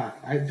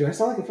 Fuck. Do I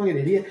sound like a fucking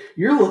idiot?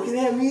 You're looking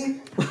at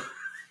me?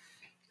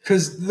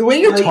 Because the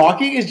way you're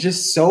talking is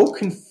just so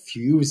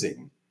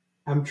confusing.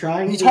 I'm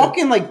trying. You're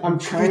talking like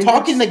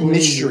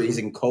mysteries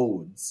and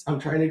codes. I'm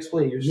trying to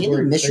explain your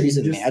story. Mysteries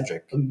and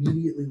magic.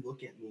 Immediately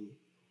look at me,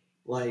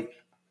 like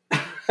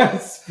I'm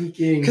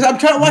speaking. Because I'm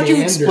trying to watch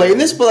you explain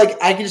this, but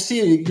like I can just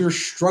see you're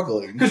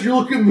struggling. Because you're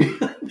looking at me.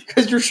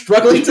 Because you're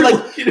struggling to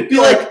like be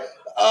like.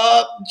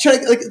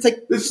 It's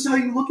like this is how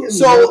you look at me.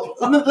 So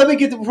let me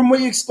get from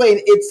what you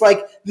explained. It's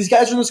like these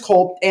guys are in this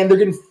cult, and they're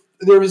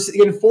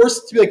getting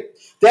forced to be like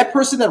that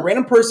person, that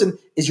random person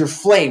is your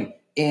flame,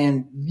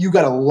 and you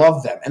gotta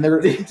love them. And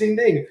they're ding ding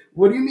ding.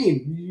 What do you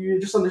mean?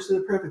 You just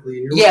understood it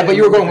perfectly. But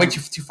you were going way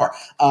too far.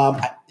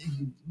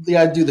 You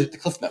gotta do the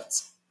cliff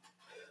notes.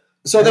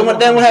 So then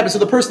what happens? So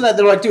the person that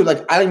they're like, dude, like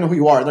I don't even know who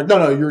you are. Like,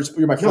 no, you're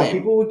my flame. No,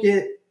 people would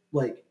get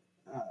like.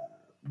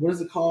 What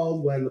is it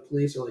called when the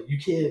police are like, you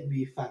can't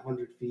be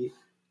 500 feet?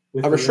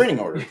 With a restraining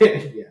order.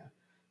 Yeah.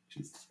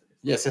 Jesus Christ.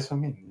 Yes, that's what I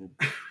mean.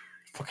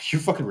 You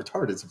fucking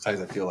retarded sometimes,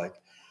 I feel like.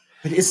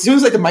 As soon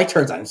as like the mic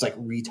turns on, it's like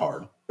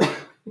retard.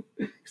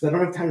 Because I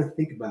don't have time to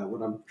think about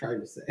what I'm trying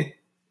to say.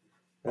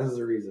 That's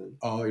the reason.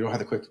 Oh, you don't have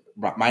the quick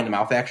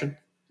mind-to-mouth action?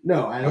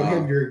 No, I don't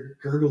have your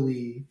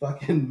gurgly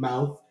fucking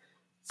mouth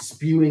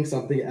spewing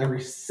something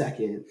every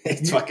second.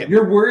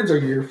 Your words are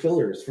your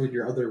fillers for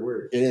your other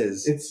words. It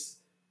is.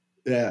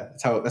 Yeah,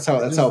 that's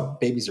how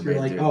babies are made.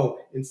 You're like,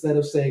 instead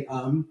of saying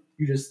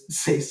you just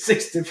say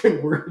 6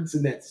 different words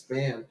in that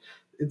span.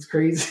 It's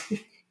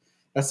crazy.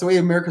 That's the way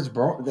America's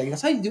born. Like,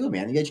 that's how you do it,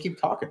 man. You gotta keep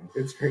talking.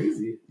 It's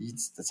crazy.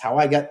 That's how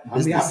I got.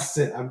 I'm the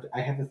opposite. I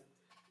have to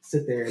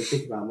sit there and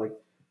think about it. I'm like,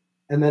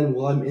 and then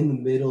while I'm in the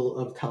middle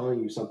of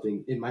telling you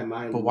something in my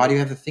mind. But why do you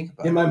have to think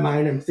about it? In my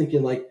mind, I'm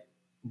thinking like,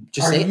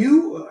 just are say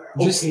you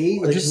okay? Just,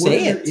 just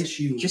say it.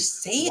 Issue?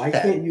 Just say it. Why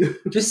can't you?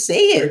 Just say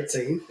it.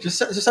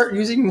 Just start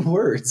using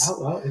words.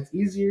 Oh, well, it's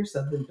easier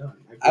said than done.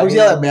 I was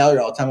yelling at Mallory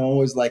all the time. I'm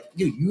always like,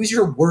 dude, use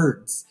your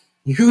words.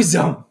 Use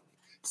them.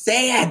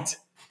 Say it.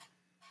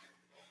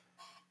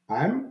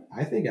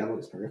 I think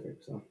Emily's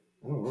perfect. So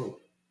I don't know.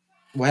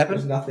 What happened?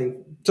 There's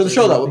nothing. So the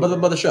show though,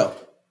 about the show.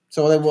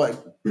 So then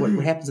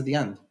what happens at the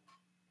end?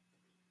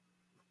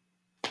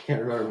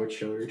 Can't remember which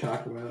show you're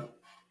talking about.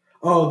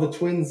 Oh, the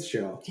Twins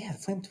show. Yeah, the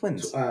Flame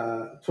Twins.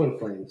 Twin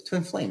Flames.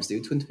 Twin Flames,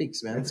 dude. Twin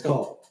Peaks, man. It's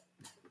called.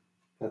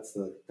 That's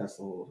the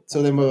whole.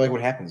 So then,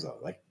 what happens though?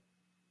 Like,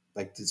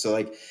 I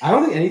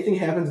don't think anything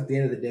happens at the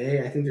end of the day.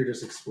 I think they're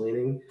just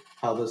explaining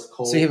how this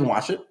cult. So you haven't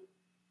watched it?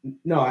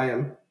 No, I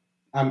am.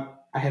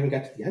 I haven't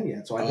got to the end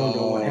yet, so I don't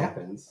know what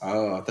happens.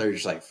 Oh, I thought you were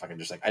just like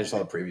I just saw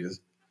the previews.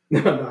 No,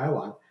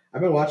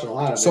 I've been watching a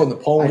lot of it. So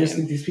Napoleon. I just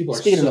think these people are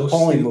speaking of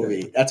Napoleon stupid.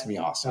 movie. That's gonna be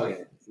awesome.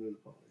 Okay,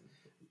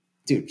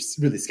 dude,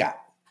 really, Scott.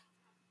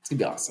 It's gonna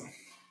be awesome.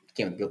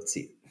 Can't wait to go see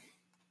it.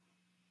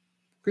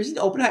 Have you seen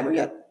Oppenheimer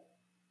yet?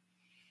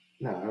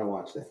 No, I don't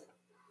watch that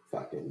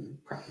fucking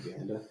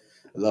propaganda.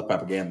 I love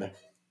propaganda.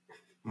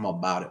 I'm all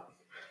about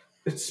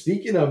it.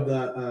 Speaking of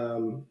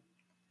the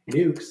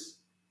nukes,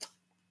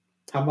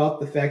 how about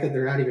the fact that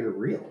they're not even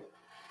real? What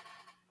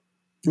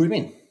do you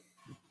mean?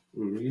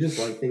 You just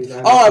like things.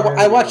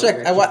 I watched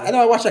that.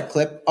 I watched that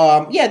clip.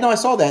 I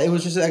saw that. It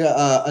was just like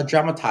a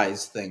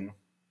dramatized thing.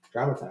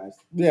 dramatized.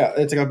 Yeah,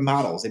 it's like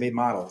models. They made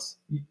models.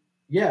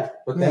 Yeah,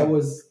 but that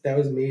was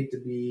made to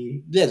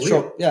be. Yeah,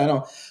 true. Yeah, I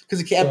know.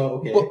 Because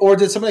or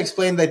did someone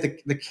explain that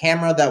the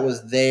camera that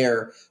was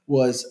there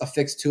was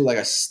affixed to like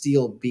a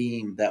steel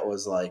beam that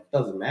was like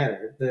doesn't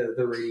matter.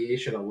 The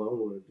radiation alone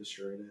would have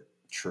destroyed it.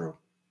 True.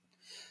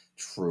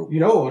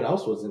 You know what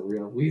else wasn't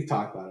real? We've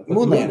talked about it.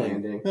 Moon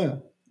landing. Yeah.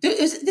 Dude,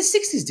 it was the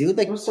 60s, dude.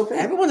 Like, so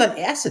everyone's on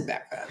acid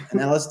back then and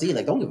LSD.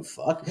 Like, don't give a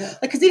fuck. Yeah.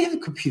 Like, because they didn't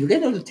have a computer. They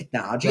didn't know the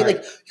technology. Right.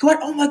 Like, you're like,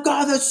 oh my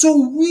God, that's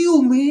so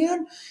real,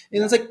 man.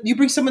 And it's like, you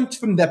bring someone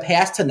from the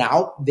past to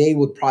now, they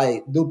would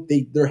probably,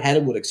 their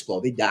head would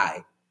explode. They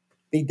die.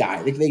 They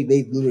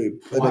literally.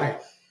 Why?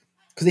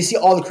 Because they see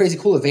all the crazy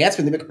cool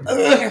advancement. They're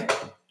like,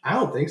 ugh. I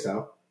don't think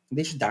so.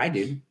 They should die,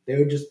 dude. They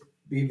would just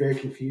be very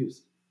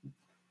confused.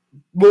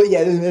 Well,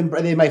 yeah,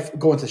 they might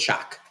go into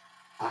shock.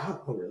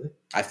 Oh, really?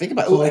 I think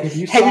about it. So like have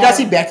you not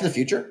seen Back to the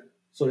Future?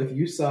 So if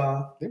you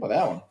saw think about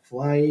that one,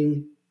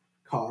 flying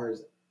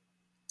cars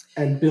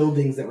and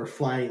buildings that were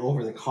flying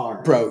over the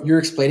car, bro, you're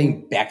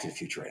explaining Back to the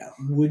Future right now.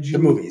 Would you the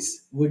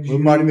movies? Would you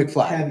with Marty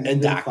McFly have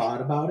and Doc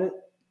thought about it?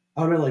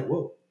 I would have been like,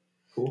 whoa,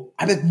 cool.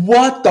 I'd be like,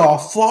 what the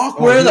fuck?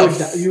 Where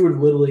you would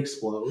literally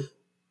explode.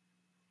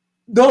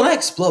 No, not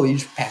explode. You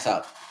just pass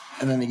out,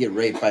 and then they get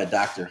raped by a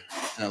doctor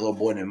and a little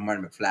boy named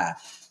Marty McFly.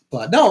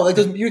 But no, like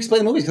you explain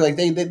the movies, like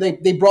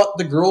they brought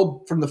the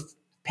girl from the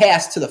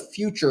past to the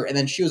future, and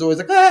then she was always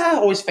like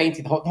always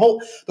fainting. The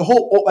whole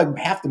like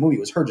half the movie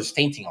was her just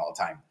fainting all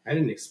the time. I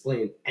didn't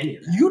explain any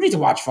of that. You need to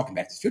watch fucking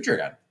Back to the Future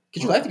again.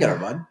 Get your life together,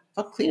 bud.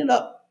 Fuck, clean it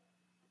up.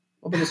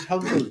 What about this?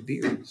 How's those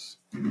beers?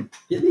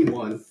 Give me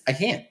one. I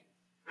can't.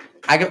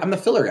 I'm the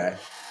filler guy.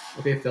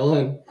 Okay, fill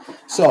in.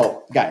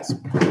 So, guys,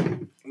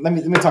 let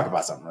me talk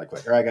about something really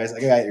quick. All right, guys, I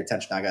got your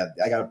attention. I got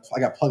to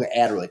plug an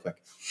ad really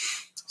quick.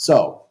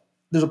 So,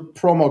 there's a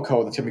promo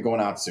code that's gonna be going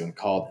out soon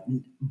called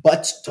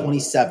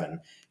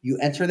But27. You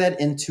enter that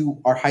into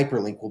our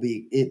hyperlink. We'll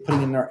be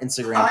putting it in our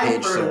Instagram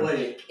page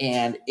soon,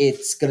 and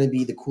it's gonna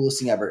be the coolest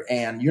thing ever.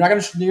 And you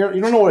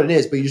don't know what it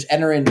is, but you just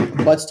enter in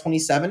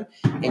Butts27,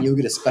 and you'll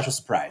get a special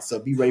surprise. So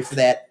be ready for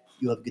that.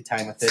 You'll have a good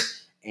time with it.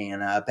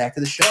 And back to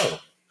the show.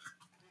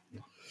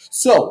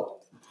 So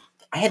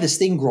I had this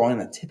thing growing on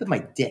the tip of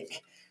my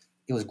dick.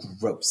 It was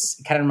gross.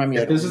 It kind of reminded me.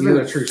 Like this isn't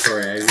a true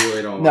story. I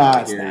really don't. No,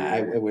 it's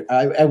not.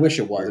 I wish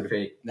it was.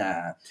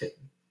 Nah.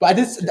 But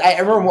I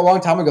remember a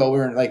long time ago we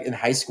were in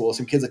high school.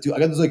 Some kids like, dude, I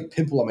got this like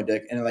pimple on my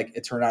dick, and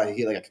it turned out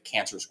he had like a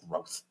cancerous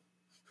growth.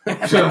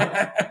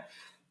 I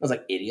was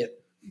like,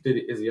 idiot.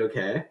 Is he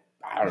okay?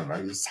 I don't know.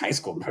 He was high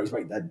school, but he was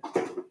like dead.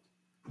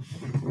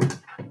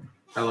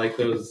 I like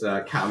those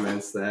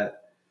comments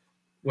that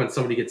when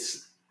somebody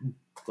gets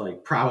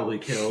like probably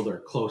killed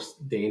or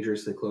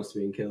dangerously close to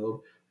being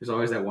killed, there's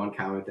always that one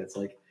comment that's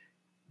like,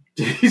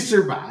 did he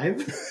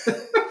survive?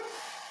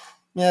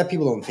 Yeah,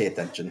 people don't pay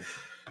attention.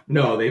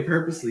 No, they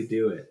purposely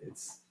do it.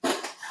 It's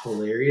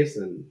hilarious,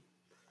 and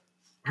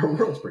our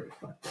world's pretty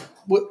fucked up.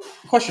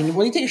 Question,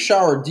 when you take a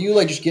shower, do you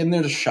like just get in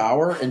there to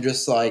shower and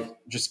just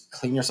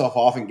clean yourself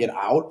off and get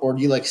out? Or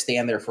do you like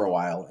stand there for a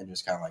while and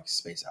just kind of like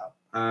space out?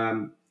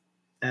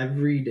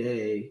 Every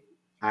day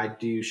I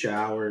do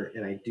shower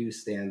and I do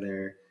stand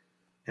there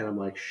and I'm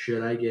like,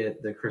 should I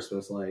get the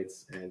Christmas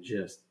lights and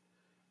just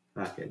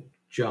fucking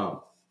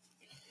jump?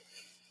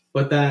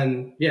 But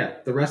then, yeah,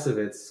 the rest of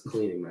it's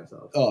cleaning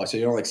myself. Oh, so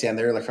you don't like stand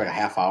there like for like a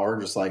half hour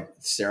and just like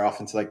stare off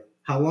into like.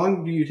 How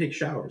long do you take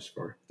showers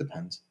for?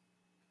 Depends.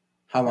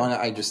 How long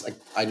I just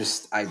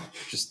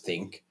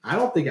think. I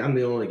don't think I'm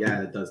the only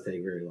guy that does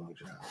take very long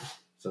showers.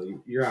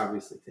 So you're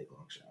obviously take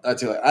long showers. I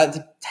do like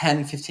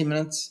 10, 15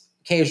 minutes.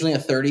 Occasionally a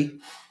 30.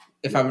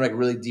 If I'm like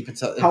really deep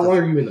into. How long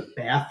are you in the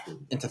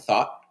bathroom? Into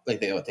thought, like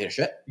they take a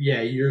shit.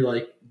 Yeah, you're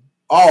like.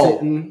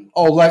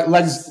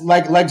 Legs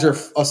are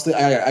asleep.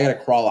 I gotta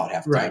crawl out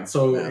half the time. Right,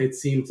 so it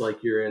seems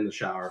like you're in the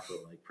shower for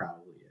like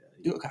probably.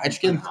 Dude, I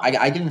just get in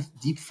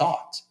deep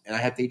thought, and I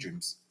have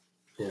daydreams.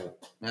 Yeah,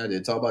 dude,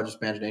 it's all about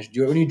just imagination.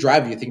 When you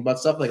drive, do you think about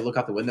stuff like look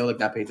out the window, like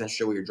not pay attention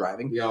to where you're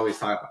driving? We always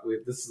talk about.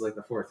 This is like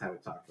the fourth time we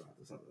talked about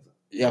this.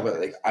 Yeah, but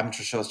like I'm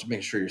just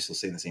making sure you're still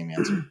saying the same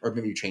answer, or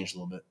maybe you changed a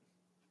little bit.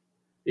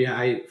 Yeah,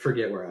 I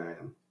forget where I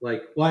am.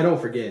 I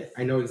don't forget.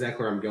 I know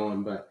exactly where I'm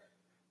going, but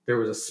there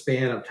was a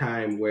span of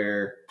time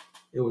where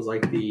it was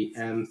like the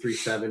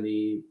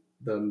M370,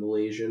 the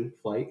Malaysian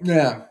flight.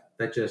 Yeah.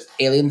 That just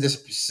alien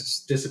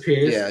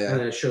disappears. Yeah. And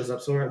then it shows up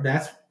somewhere.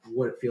 That's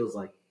what it feels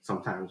like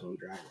sometimes when I'm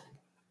driving.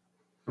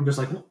 I'm just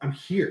like, I'm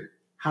here.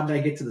 How did I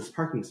get to this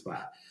parking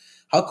spot?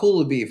 How cool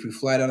would it be if we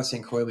fly down to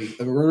St. Croix?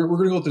 We're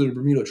going to go through the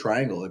Bermuda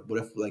Triangle. Like, what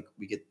if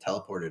we get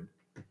teleported?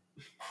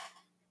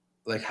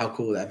 Like, how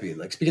cool would that be?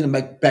 Like, speaking of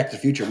Back to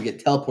the Future, we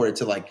get teleported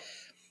to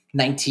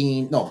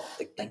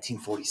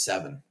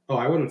 1947. Oh,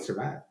 I wouldn't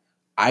survive.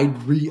 I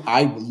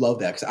would love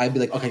that because I'd be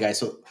like, okay, guys,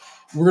 so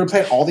we're going to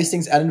plan all these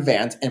things out in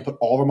advance and put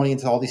all of our money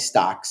into all these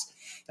stocks.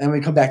 And when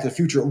we come back to the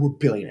future, we're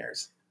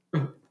billionaires.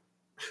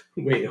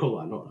 Wait, hold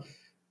on.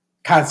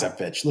 Concept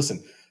pitch.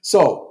 Listen,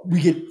 so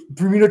we get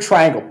Bermuda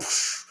Triangle,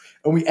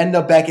 and we end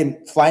up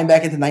flying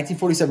back into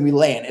 1947. We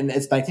land, and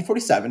it's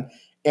 1947,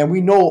 and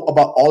we know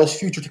about all this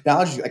future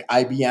technology, like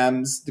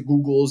IBMs, the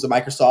Googles, the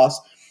Microsofts,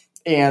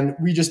 and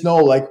we just know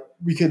like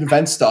we could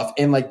invent stuff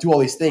and like do all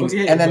these things.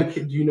 Okay, and then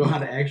do you know how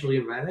to actually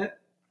invent it?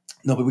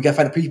 No, but we gotta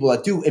find the people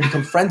that do and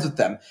become friends with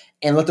them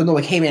and let them know,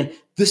 like, hey man,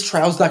 this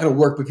trial's not gonna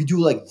work, but if you do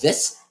like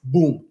this,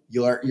 boom,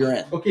 you're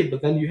in. Okay,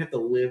 but then you have to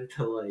live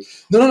to like.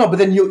 No. But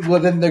then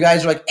then the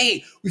guys are like,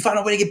 hey, we found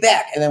a way to get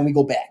back, and then we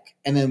go back,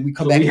 and then we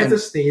come back. We have to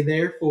stay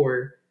there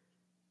for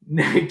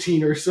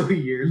 19 or so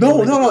years.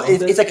 No.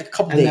 It's like a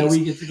couple days. And then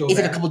we get to go. It's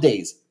back. like a couple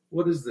days.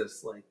 What is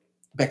this like?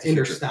 Back to the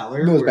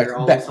Interstellar. No, it's back.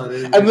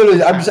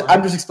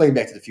 I'm just explaining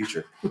Back to the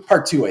Future,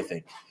 Part 2, I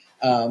think.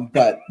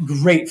 But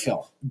great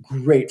film.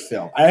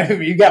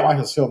 You got to watch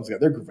those films.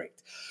 They're great.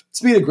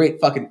 Speaking of great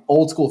fucking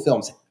old school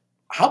films,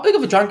 how big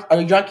of a are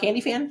you a John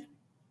Candy fan?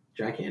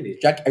 John Candy.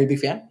 Are you a big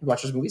fan? You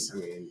watch those movies? I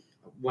mean,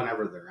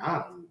 whenever they're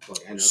on, like,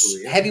 I know who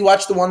he is. Have you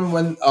watched the one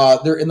when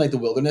they're in like the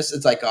wilderness?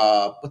 It's like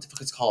what the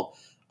fuck it's called?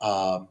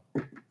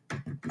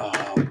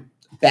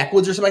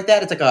 Backwoods or something like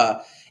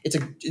that.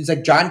 It's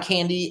like John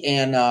Candy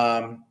and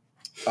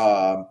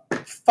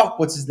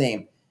what's his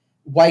name?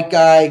 White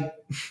guy.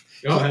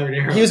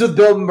 He was with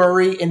Bill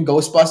Murray in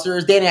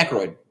Ghostbusters. Dan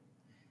Aykroyd.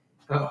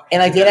 Oh,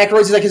 and like Dan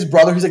Aykroyd's like his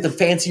brother, who's like the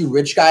fancy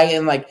rich guy,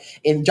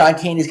 and John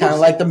Candy's kind of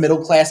like the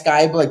middle class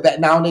guy, but like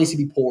nowadays he'd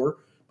be poor,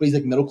 but he's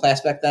like middle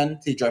class back then.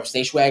 So he drives a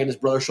station wagon. His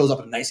brother shows up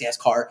in a nice ass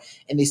car,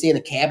 and they stay in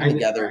a cabin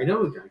together. I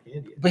know who John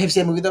Candy is. But have you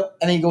seen the movie though?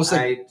 And then he goes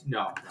like,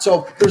 no.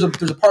 So there's a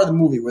part of the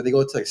movie where they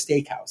go to like a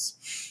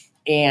steakhouse,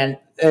 and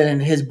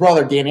his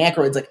brother Dan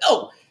Aykroyd's like,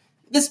 oh,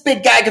 this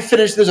big guy can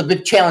finish. There's a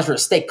big challenge for a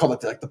steak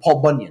called like the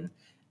Paul Bunyan.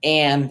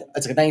 And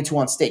it's like a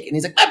 92-ounce steak. And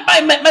he's like,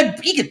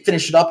 he could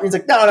finish it up. And he's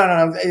like, no.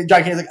 And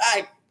John Candy's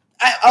like,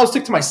 I'll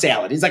stick to my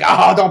salad. He's like,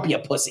 oh, don't be a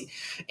pussy.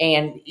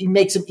 And he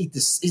makes him eat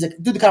this. He's like,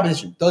 do the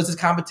competition. Does his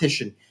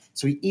competition.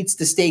 So he eats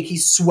the steak.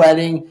 He's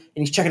sweating. And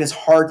he's checking his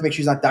heart to make sure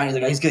he's not dying. He's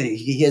like, oh, he's good.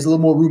 He has a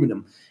little more room in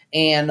him.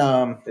 And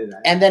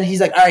then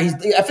he's like, all right,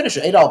 I finished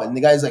it. I ate all of it. And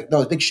the guy's like, no,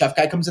 this big chef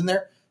guy comes in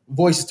there.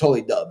 Voice is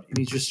totally dubbed. And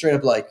he's just straight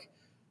up like,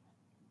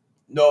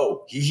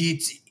 no, he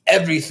eats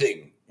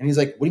everything. And he's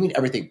like, what do you mean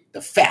everything?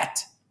 The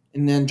fat.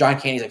 And then John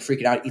Candy's like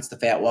freaking out, eats the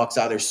fat, walks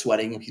out there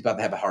sweating, and he's about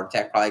to have a heart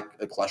attack, probably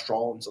like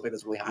cholesterol and something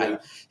that's really high. Yeah.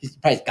 He's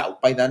probably gout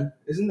by then.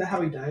 Isn't that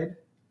how he died?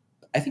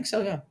 I think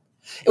so, yeah.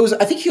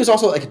 I think he was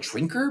also like a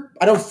drinker.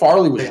 I know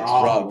Farley was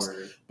drugs.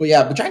 But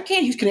yeah, but John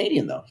Candy, he's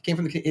Canadian though. He came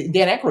from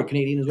Dan Aykroyd,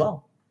 Canadian as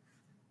well.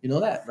 You know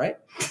that, right?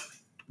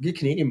 Good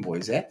Canadian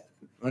boys, eh?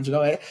 Don't you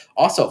know, eh?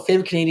 Also,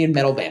 favorite Canadian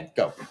metal band,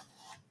 go.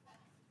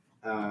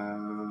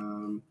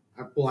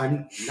 Well,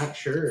 I'm not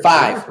sure.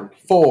 5,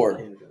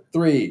 4,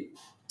 3,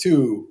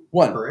 2,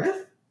 1.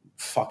 Breath?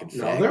 Fucking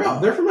no,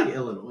 they're from like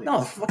Illinois. No,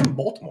 they're fucking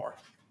Baltimore.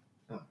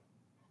 Oh.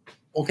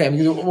 Okay, I'm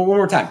gonna do it one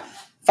more time.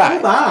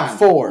 5,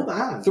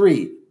 4,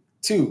 3,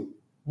 2,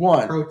 1.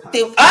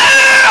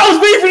 I was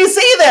waiting for you to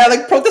say that.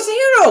 Like Protest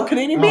Hero,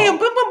 Canadian band,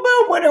 boom, boom,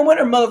 boom,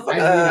 winner, motherfucker.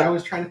 I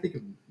was trying to think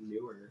of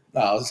newer.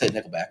 No, I was gonna say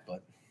Nickelback,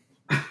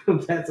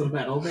 but that's a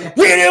metal band.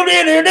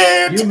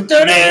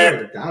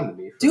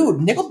 Dude,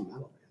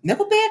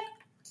 Nickelback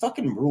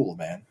fucking rule,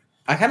 man.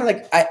 I kind of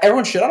like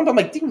everyone shit on them, but I'm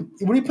like, dude,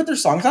 when you put their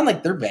songs on,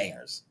 like they're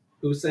bangers.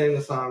 Who sang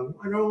the song?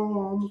 I know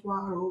I'm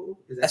wild.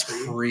 That's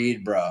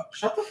Creed, bro.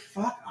 Shut the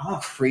fuck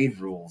up. Creed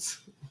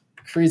rules.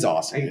 Creed's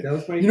awesome. You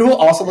know who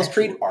also loves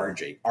Creed?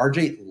 RJ.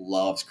 RJ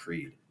loves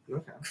Creed.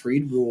 Okay.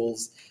 Creed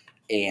rules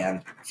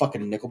and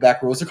fucking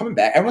Nickelback rules. They're coming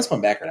back. Everyone's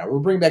coming back right now. We're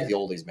bringing back the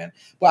oldies, man.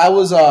 But I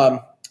was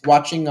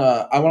watching.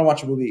 I want to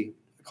watch a movie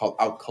called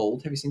Out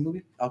Cold. Have you seen the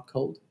movie Out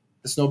Cold?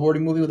 The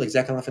snowboarding movie with like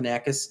Zach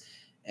Galifianakis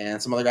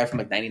and some other guy from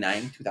like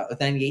 99, 2000,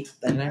 98,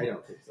 99. I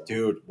don't think so.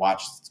 Dude,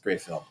 watch. It's a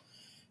great film.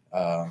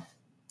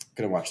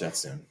 Gonna watch that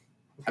soon.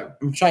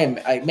 I'm trying.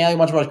 I mainly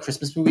want to watch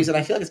Christmas movies, and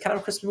I feel like it's kind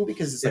of a Christmas movie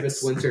because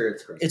it's winter,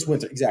 it's Christmas. It's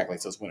winter, exactly.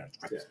 So it's winter. It's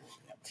Christmas.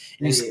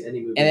 Yeah.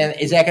 Any movie. And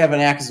then Zach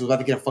Galifianakis was about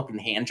to get a fucking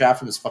hand job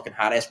from this fucking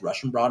hot ass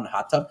Russian broad in a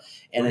hot tub.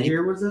 And what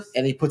year was this?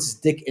 And he puts his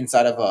dick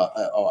inside of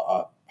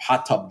a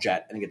hot tub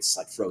jet, and it gets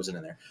like frozen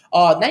in there.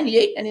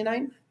 98,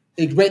 99.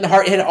 Right in the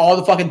heart, hit all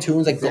the fucking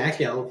tunes like Zach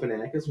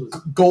Galifianakis was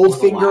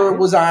Goldfinger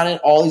was on it.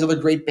 All these other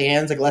great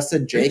bands like Less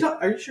Than Jake.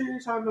 Are you sure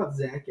you're talking about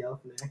Zach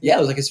Galifianakis? Yeah, it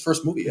was like his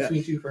first movie.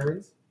 Between Two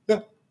Ferns.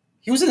 Yeah,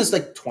 he was in his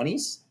like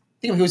 20s.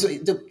 I think he was.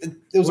 It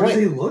was. What does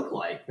he look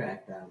like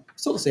back then?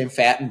 Still the same,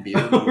 fat and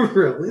beard.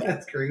 Really?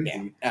 That's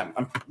crazy. Yeah,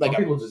 I'm like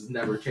people just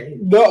never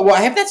change. No, well,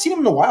 I have not seen him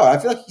in a while. I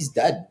feel like he's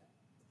dead.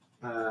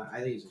 I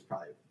think he's just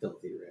probably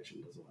filthy rich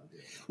and doesn't want to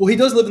do it. Well, he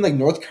does live in like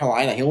North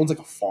Carolina. He owns like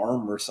a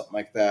farm or something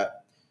like that.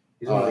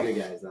 He's one of the good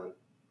guys, though.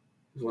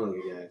 He's one of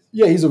the good guys.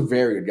 Yeah, he's a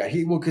very good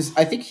guy. Because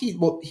I think he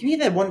made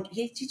that one.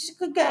 He's just a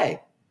good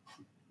guy.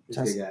 He's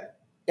a good guy.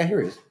 Yeah, here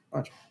he is.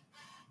 Watch.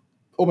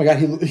 Oh my god,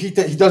 he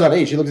does not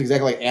age. He looks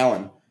exactly like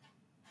Alan.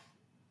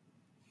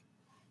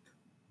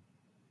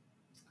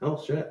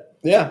 Oh shit.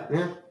 Yeah.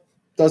 Yeah.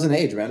 Doesn't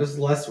age, man. Just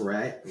less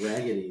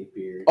raggedy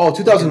beard. Oh,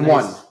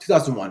 2001. Nice.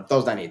 2001. That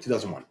was 98.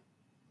 2001.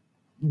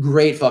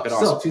 Great fucking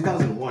awesome. Still,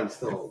 2001.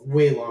 Still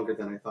way longer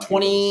than I thought.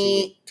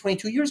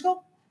 22 years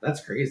ago?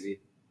 That's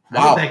crazy. Wow.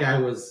 I thought that guy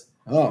was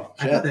Oh,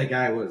 I shit. thought that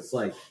guy was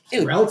like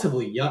Dude.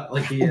 relatively young.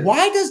 Like he is.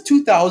 Why does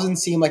 2000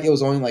 seem like it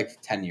was only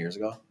like 10 years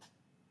ago?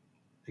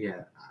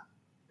 Yeah.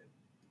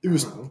 It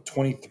was I don't know.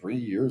 23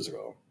 years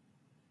ago.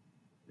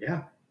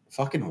 Yeah.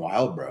 Fucking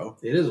wild, bro.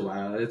 It is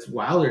wild. It's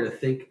wilder to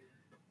think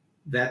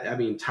that, I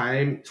mean,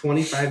 time,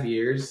 25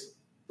 years,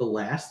 the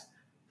last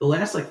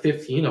like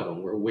 15 of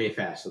them were way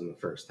faster than the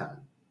first time.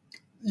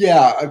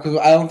 Yeah, because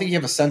I don't think you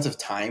have a sense of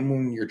time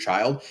when you're a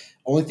child.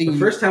 Only thing The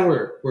first time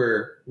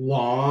were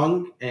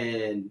long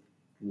and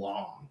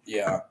long.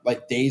 Yeah,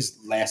 like days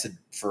lasted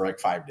for like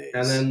 5 days.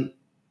 And then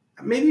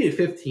maybe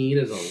 15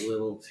 is a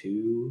little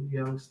too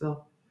young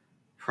still.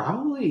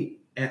 Probably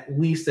at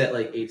least at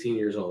like 18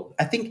 years old.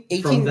 I think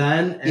 18 From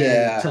then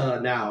to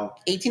now.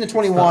 18 to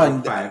 21.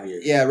 Like 5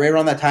 years. Yeah, right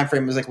around that time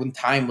frame was like when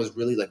time was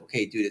really like,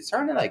 okay, dude, it's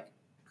starting to like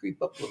creep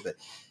up a little bit.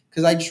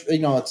 Because I just,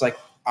 it's like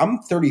I'm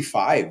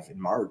 35 in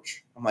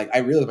March. I'm like, I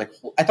really like.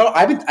 I thought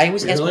I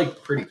always You're asked,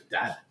 like pretty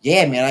dead.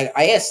 Yeah, man.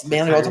 I asked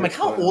Manly all the time, like,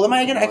 how old am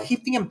I again? I What? keep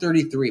thinking I'm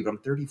 33, but I'm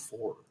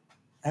 34.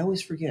 I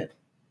always forget.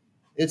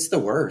 It's the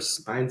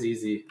worst. Mine's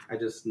easy. I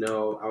just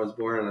know I was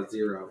born on a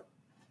 0.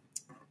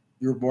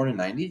 You were born in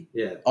 90?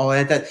 Yeah. Oh,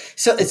 that.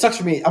 So it sucks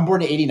for me. I'm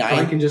born in 89. So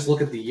I can just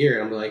look at the year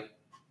and I'm like,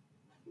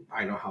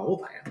 I know how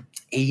old I am.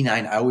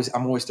 89.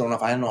 I'm always thrown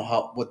off. I don't know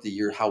how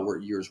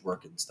years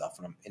work and stuff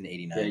when I'm in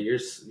 89. Yeah,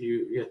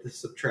 you have to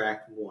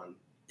subtract 1.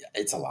 Yeah,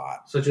 it's a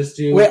lot. So just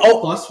do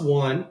plus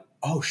 1.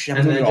 Oh shit!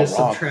 And then just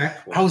wrong.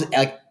 subtract 1. I was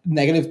like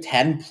negative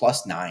 10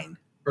 plus 9.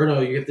 Or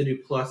no, you have to do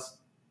plus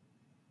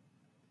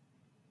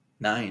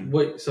 9.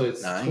 Wait, so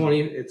it's 9. 20.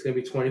 It's gonna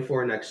be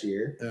 24 next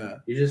year. Yeah.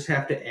 You just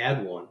have to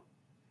add 1.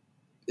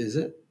 Is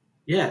it?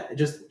 Yeah,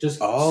 just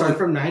start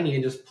from 90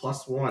 and just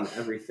plus 1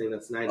 everything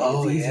that's 90.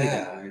 Oh, it's easy yeah.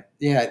 that way.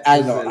 Yeah,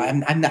 I know.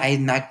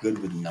 I'm not good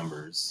with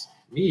numbers.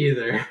 Me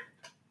either.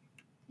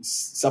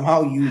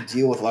 Somehow you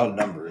deal with a lot of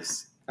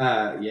numbers.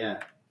 Yeah.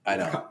 I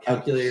know.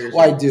 Calculators.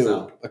 Well, I do.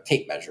 So. A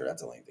tape measure.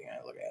 That's the only thing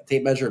I look at.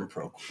 Tape measure and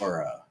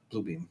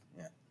Bluebeam.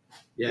 Yeah.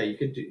 Yeah, you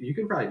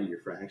could probably do your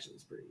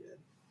fractions pretty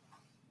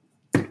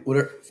good. What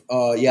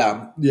are?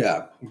 Yeah.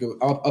 Go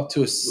up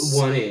to a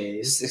 1/8.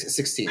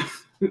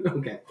 16th.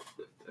 Okay.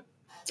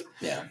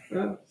 Yeah.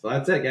 So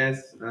that's it,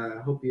 guys.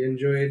 Hope you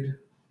enjoyed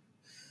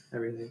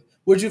everything.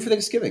 What did you do for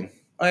Thanksgiving?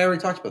 I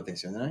already talked about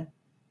Thanksgiving, didn't I?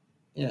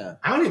 Yeah.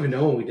 I don't even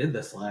know when we did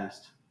this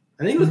last.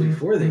 I think it was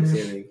before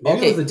Thanksgiving.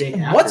 Maybe it was the day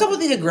after. What's up with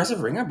the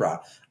aggressive ring I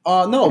brought?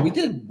 No, we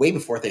did way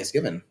before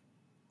Thanksgiving.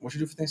 What did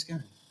you do for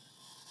Thanksgiving?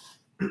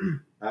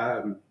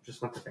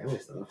 Just went to family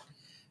stuff.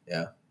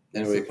 Yeah.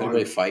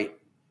 Anybody fight?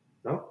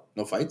 No.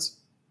 No fights?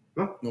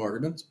 No. No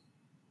arguments?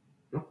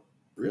 No.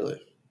 Really?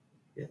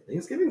 Yeah,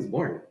 Thanksgiving's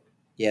boring.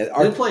 Yeah.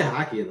 I did play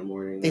hockey in the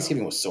morning.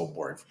 Thanksgiving was so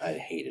boring. I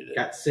hated it.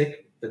 Got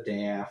sick the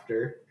day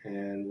after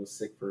and was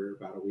sick for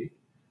about a week.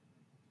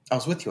 I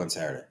was with you on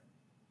Saturday.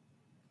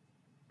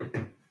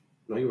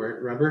 No, you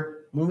weren't.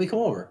 Remember? When did we come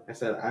over? I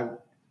said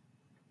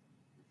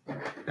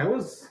that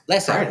was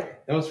Last Friday. Saturday.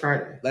 That was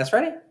Friday. Last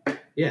Friday?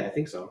 Yeah, I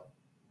think so.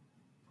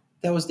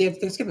 That was day of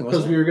Thanksgiving, Because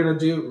wasn't it? we were gonna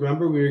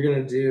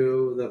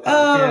do the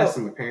podcast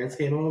and my parents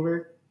came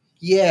over.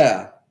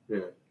 Yeah. Yeah.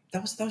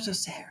 That was a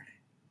Saturday.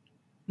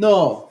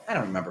 No, I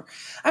don't remember.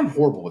 I'm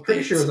horrible with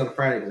Pretty dates. sure it was on a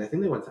Friday because I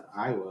think they went to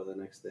Iowa the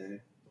next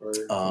day. Or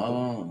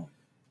Oh.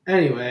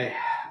 Anyway,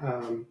 I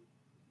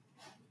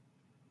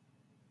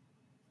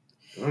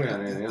don't got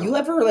anything else. You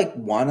ever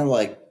want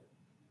to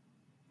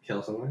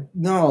Kill someone?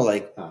 No,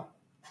 Oh.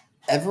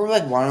 ever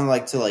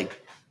want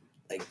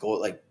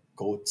to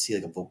go see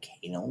a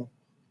volcano?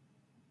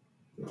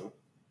 No.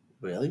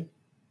 Really?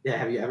 Yeah,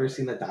 have you ever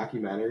seen that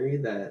documentary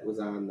that was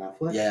on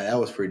Netflix? Yeah, that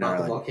was pretty About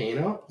the gnarly.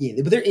 volcano?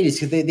 Yeah, but there it is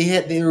because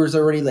there was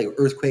already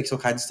earthquakes, all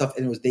kinds of stuff,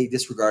 and they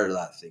disregarded a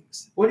lot of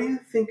things. What do you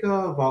think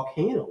a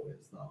volcano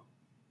is, though?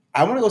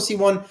 I want to go see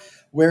one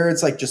where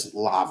it's just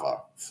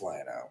lava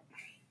flying out.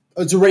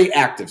 It's already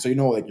active, so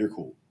you're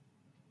cool.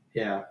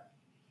 Yeah.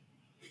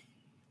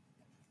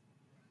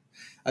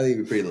 I think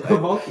it'd be pretty A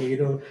lit.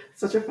 volcano.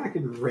 Such a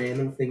fucking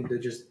random thing to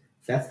just...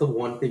 That's the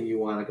one thing you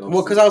want to go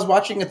Well, see. because I was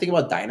watching a thing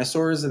about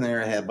dinosaurs, and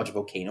there had a bunch of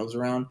volcanoes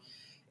around,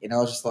 and I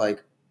was just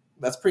like,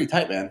 "That's pretty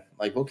tight, man."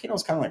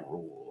 Volcanoes kind of rule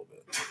a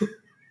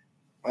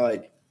little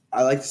bit.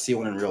 I like to see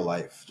one in real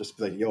life. Just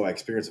be like, "Yo, I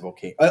experienced a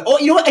volcano." Oh,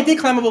 you know what? I did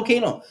climb a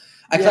volcano.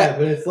 but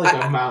it's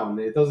a mountain.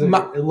 It doesn't.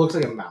 It looks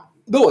like a mountain.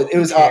 No, it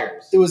was. Who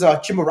cares? It was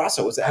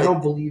Chimborazo. I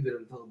don't believe it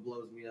until it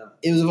blows me up.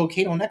 It was a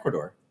volcano in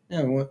Ecuador.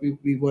 Yeah,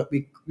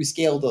 we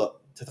scaled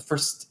to the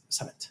first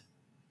summit.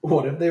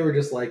 What if they were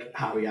just like,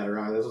 we got it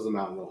wrong. This was a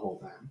mountain the whole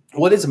time.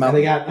 What is a And mountain?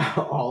 they got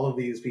all of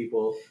these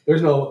people.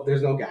 There's no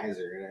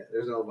geyser in it.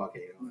 There's no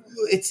volcano in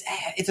it.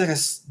 It's like a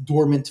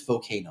dormant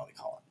volcano. They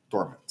call it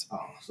dormant. Oh,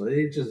 so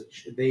they It's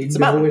a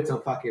know mountain. it's a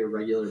fucking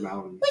regular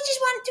mountain, We just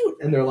want to do.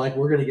 and they're like,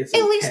 we're gonna get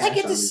some. At least I cash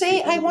get on to these say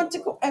people. I want to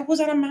go. I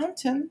was on a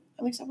mountain.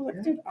 At least I was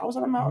like, dude, I was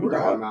on a mountain. We're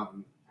on a dog.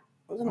 mountain.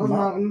 I was on a Those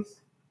mountain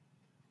mountains.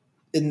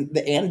 in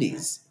the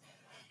Andes.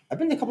 I've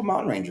been to a couple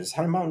mountain ranges.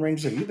 How many mountain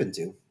ranges have you been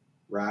to?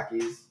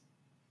 Rockies.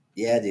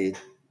 Yeah, dude.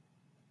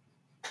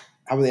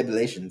 How about the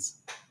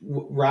Appalachians?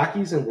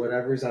 Rockies and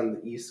whatever's on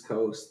the East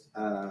Coast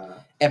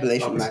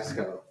Appalachians. of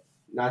Mexico.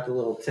 Not the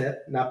little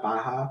tip, not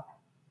Baja,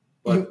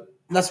 but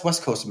that's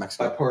West Coast of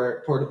Mexico. By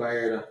Puerto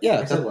Vallarta.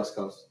 Yeah, I said West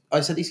Coast. Oh,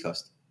 I said East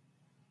Coast.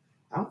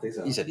 I don't think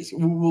so. You said East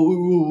Coast.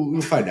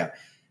 We'll find out.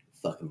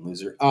 Fucking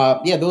loser.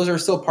 Yeah, those are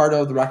still part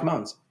of the Rocky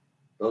Mountains.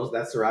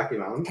 That's the Rocky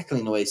Mountains?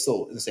 Technically, in a way,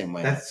 still in the same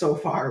way. That's so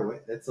far away.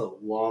 That's a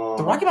long...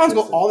 The Rocky Mountains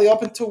go all the way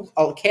up into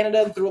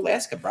Canada and through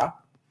Alaska, bro.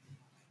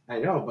 I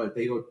know, but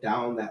they go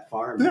down that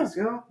far in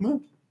Mexico? Yeah.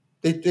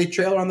 They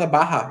trail around the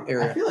Baja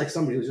area. I feel like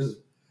somebody was just...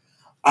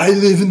 I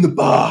live in the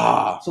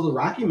Baja. So the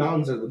Rocky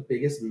Mountains are the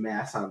biggest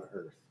mass on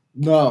Earth.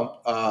 No,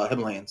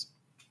 Himalayas.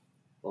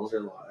 Those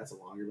are that's a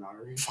longer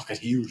mountain range. Fucking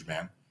huge,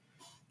 man.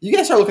 You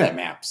gotta start looking at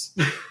maps.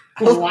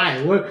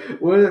 Why?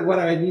 What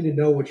I need to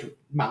know which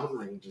mountain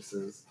range this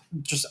is.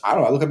 Just I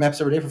don't know. I look at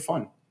maps every day for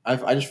fun.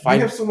 I just find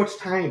you have so much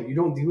time. You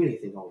don't do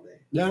anything all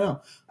day. Yeah, I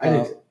know. I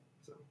do.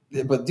 So.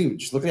 But dude,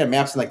 just looking at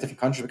maps in like different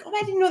countries, like, oh,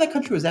 I didn't know that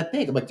country was that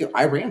big. I'm like, dude,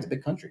 Iran's a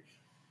big country.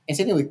 And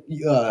same thing with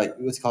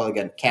what's it called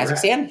again?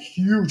 Kazakhstan, Iraq.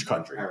 Huge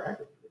country.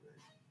 Iraq.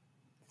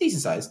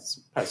 Decent size. It's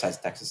probably the size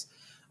of Texas.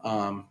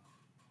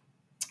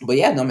 But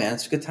yeah, no man,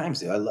 it's good times,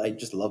 dude. I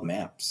just love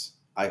maps.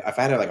 If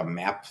I had like a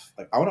map,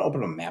 like I want to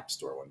open a map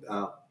store one day.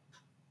 Oh.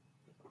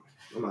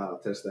 I'm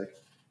autistic.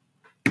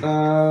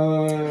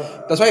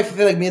 That's why I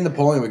feel like me and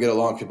Napoleon would get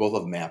along because we both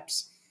love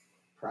maps.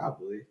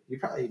 Probably.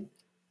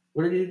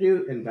 What did you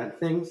do? Invent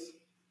things?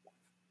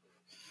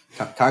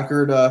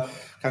 Conquered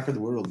the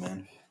world,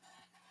 man.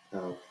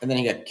 Oh. And then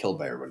he got killed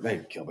by everybody.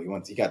 Not killed, but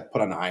he got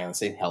put on an island,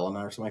 St.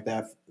 Helena or something like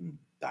that, and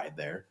died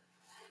there.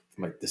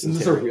 From like Is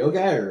this a real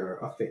guy or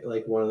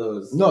like one of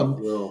those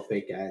little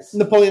fake guys?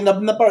 Napoleon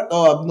Bonaparte.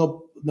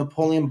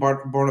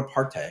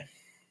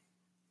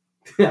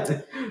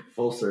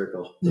 Full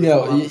circle.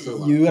 Yeah,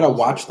 you gotta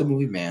watch the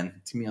movie, man.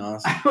 It's gonna be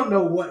awesome. I don't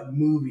know what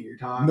movie you're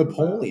talking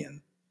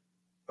Napoleon.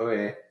 about.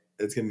 Okay.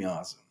 It's gonna be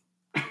awesome.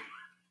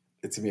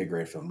 It's gonna be a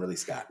great film. Really,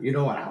 Scott. You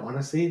know what I want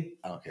to see?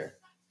 I don't care.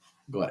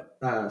 Go ahead.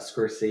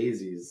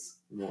 Scorsese's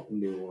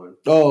new one.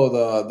 Oh,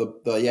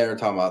 the you're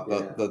talking about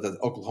the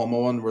Oklahoma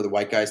one where the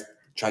white guys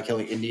try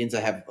killing Indians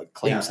that have like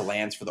claims to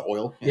lands for the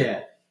oil.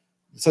 Yeah.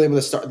 Something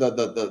with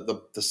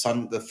the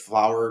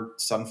sunflower.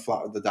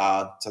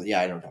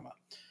 Yeah, I know what I'm talking about.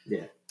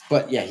 Yeah.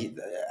 But yeah,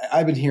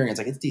 I've been hearing it's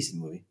like it's a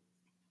decent movie.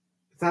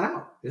 It's not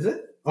out, is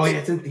it? Oh yeah,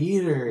 it's in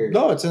theater.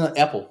 No, it's in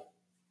Apple.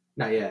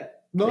 Not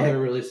yet. No, they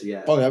haven't released it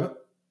yet. Oh, they haven't.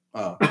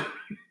 Oh,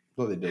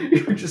 well, they did.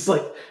 You're just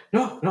like,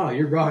 no,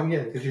 you're wrong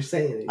again because you're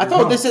saying it. I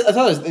thought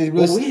they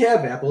released. Well, we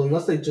have Apple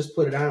unless they just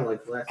put it on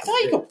like the last. I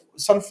thought you go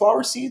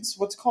sunflower seeds.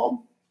 What's it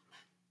called?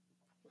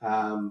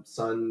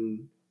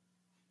 Sun.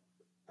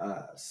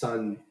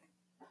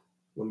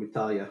 Let me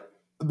tell you,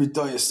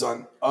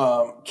 son.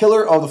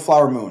 Killer of the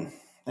Flower Moon.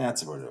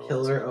 That's what it was.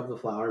 Killer of the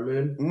Flower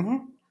Moon. Mm-hmm.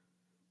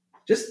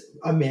 Just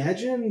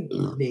imagine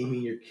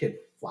naming your kid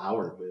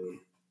Flower Moon.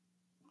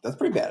 That's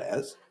pretty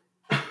badass.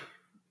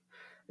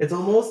 It's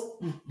almost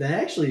that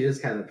actually is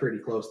kind of pretty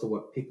close to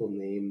what people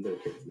name their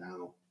kids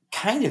now.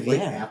 Kind of, like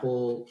yeah.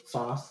 Apple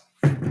sauce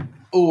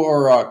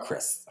or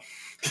Chris.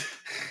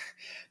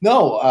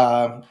 No,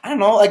 I don't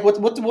know. Like, what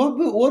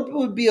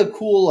would be a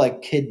cool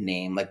like kid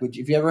name? Like,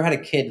 if you ever had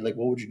a kid, like,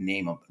 what would you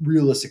name them?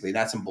 Realistically,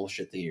 not some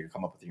bullshit that you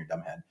come up with in your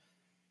dumb head.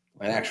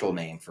 An actual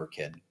name for a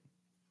kid.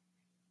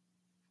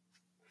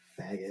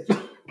 Faggot.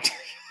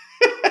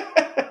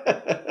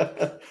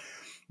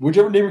 Would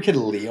you ever name your kid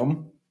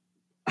Liam?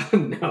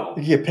 No.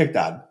 You get picked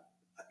on.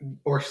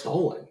 Or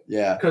stolen.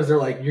 Yeah. Because they're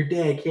like, your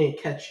dad can't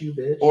catch you,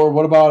 bitch. Or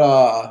what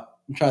about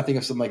I'm trying to think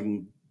of some like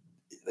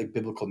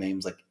biblical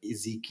names like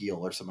Ezekiel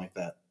or something like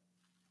that.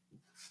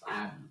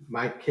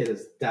 My kid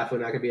is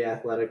definitely not going to be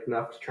athletic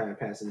enough to try and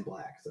pass in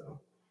black, so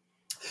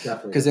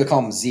definitely. Because they'll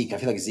call him Zeke. I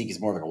feel like Zeke is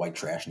more of like a white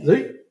trash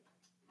name.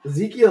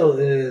 Ezekiel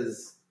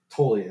is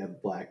totally a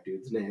black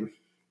dude's name.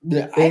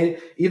 Yeah,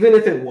 even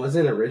if it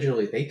wasn't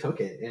originally, they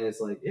took it, and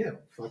it's like, yeah,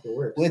 it fucking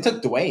works. Well, they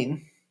took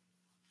Dwayne.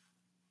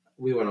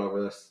 We went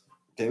over this.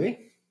 Did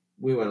we?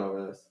 We went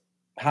over this.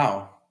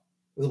 How?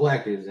 It was a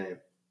black dude's name,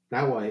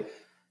 not white.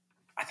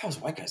 I thought it was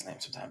a white guy's name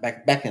sometime.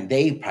 Back in the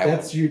day,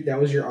 probably. That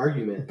was your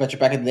argument. I bet you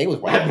back in the day was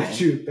white. I bet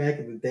you back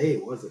in the day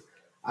it wasn't.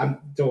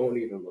 Don't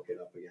even look it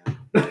up again.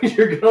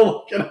 You're gonna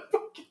look it up.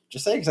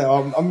 Just say, because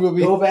I'm gonna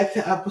be. Go back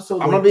to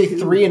episode. I'm gonna be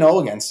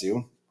 3-0 against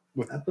you.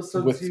 With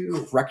episode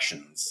 2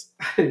 corrections.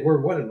 We're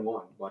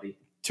 1-1, buddy.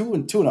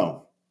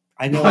 2-0.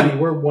 I know. Buddy,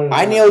 we're 1-1.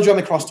 I nailed you on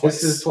the cross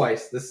twice. This is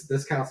twice.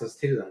 This counts as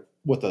 2 then.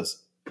 What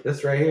does?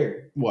 This right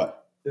here.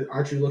 What?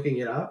 Aren't you looking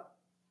it up?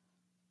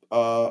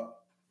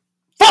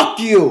 Fuck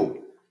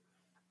you.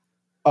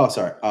 Oh,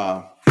 sorry.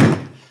 I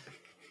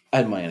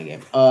had money in the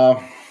game.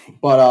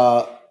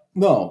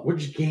 No.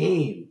 Which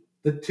game?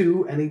 The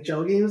 2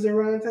 NHL games they're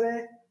running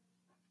today?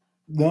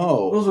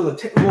 No. Those are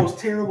the most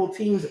terrible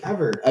teams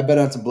ever. I bet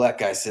on some black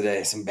guys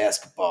today, some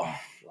basketball.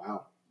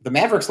 Wow. The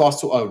Mavericks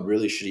lost to a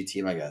really shitty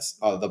team, I guess.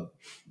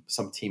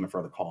 Some team I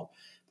forgot to call.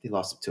 They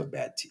lost to a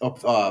bad team.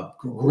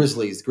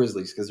 Grizzlies,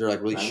 because they're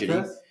like really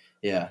shitty.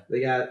 Yeah. They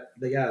got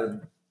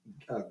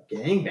a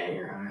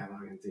gangbanger on that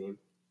fucking team.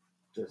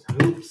 Just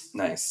hoops.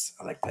 Nice.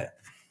 I like that.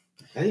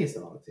 I think he's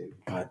still on the team.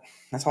 But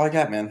that's all I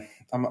got, man.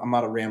 I'm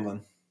out of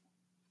rambling.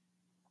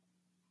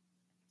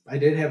 I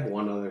did have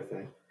one other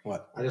thing.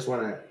 What? I just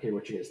want to hear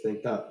what you guys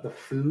think. The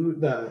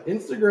food, the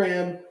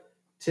Instagram,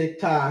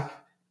 TikTok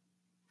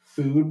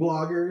food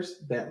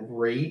bloggers that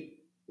rate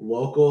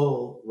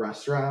local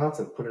restaurants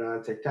and put it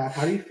on TikTok.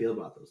 How do you feel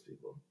about those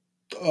people?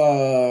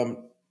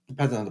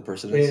 Depends on who the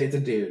person And is. it's a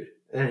dude.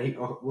 And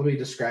let me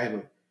describe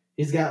him.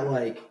 He's got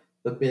like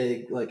the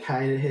big, like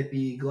kind of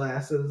hippie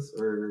glasses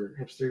or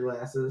hipster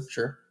glasses.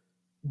 Sure.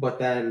 But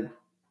then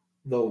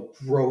the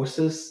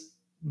grossest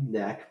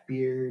neck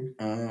beard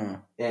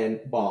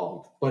and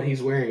bald. But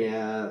he's wearing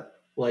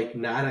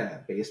not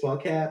a baseball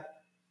cap,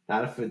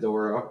 not a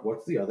fedora.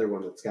 What's the other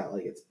one that's got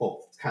like it's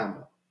both? It's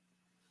combo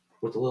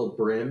with a little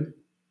brim.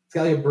 It's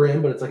got like a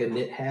brim, but it's like a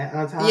knit hat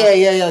on top.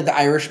 Yeah. The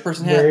Irish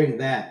person hat. Wearing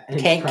that. And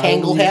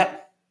Kangol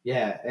hat.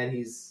 Yeah, and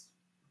he's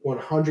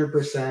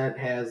 100%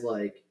 has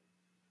like.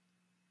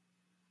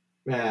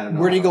 Man, I don't know.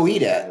 Where do you go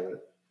eat at?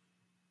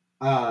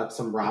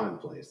 Some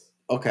ramen place.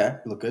 Okay,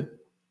 look good.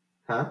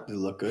 Huh? Did it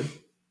look good?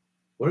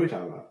 What are we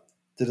talking about?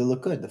 Did it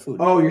look good? The food.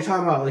 Oh, you're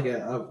talking about like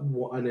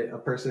a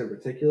person in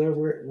particular.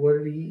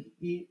 What did he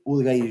eat? Well,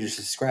 the guy you just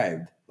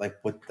described. Like,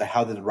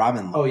 how did the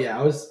ramen look? Oh yeah,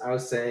 I was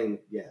saying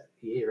he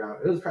ate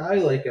ramen. It was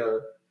probably like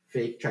a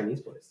fake Chinese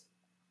place.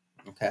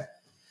 Okay.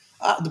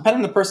 Depending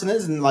on the person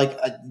is, and like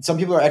some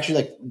people are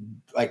actually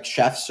like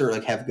chefs or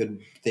like have good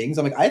things.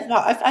 I'm like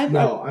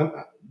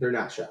they're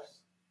not chefs.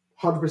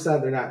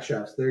 100%, they're not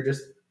chefs. They're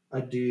just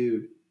a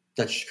dude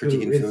that's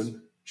critiquing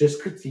food.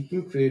 Just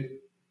critiquing food.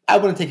 I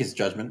wouldn't take his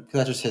judgment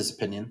because that's just his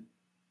opinion.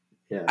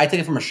 Yeah, I take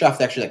it from a chef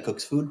that actually like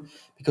cooks food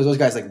because those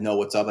guys like know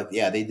what's up. Like,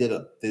 yeah, they did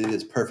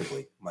this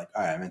perfectly. I'm like,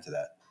 all right, I'm into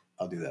that.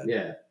 I'll do that.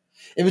 Yeah.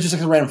 If it's just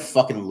like a random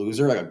fucking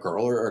loser, like a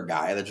girl or a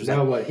guy that's just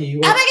oh my god, we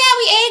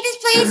ate this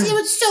place. It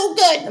was so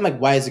good. I'm like,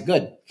 why is it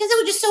good? Because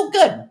it was just so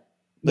good.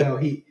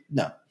 But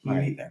no,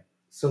 not there.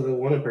 So the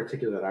one in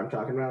particular that I'm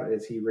talking about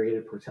is he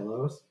rated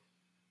Portillo's,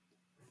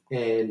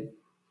 and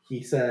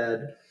he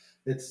said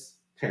it's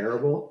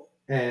terrible,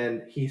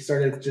 and he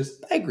started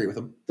just. I agree with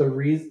him. The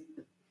reason.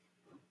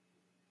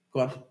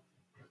 Go on.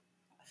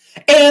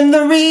 And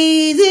the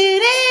reason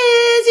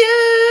is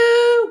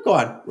you. Go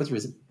on. What's the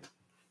reason?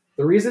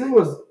 The reasoning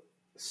was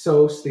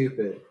so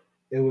stupid.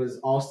 It was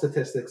all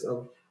statistics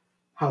of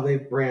how they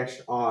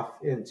branched off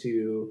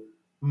into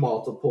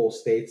multiple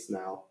states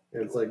now.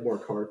 And it's like more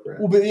corporate.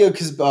 Well, but yeah,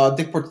 because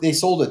they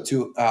sold it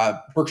to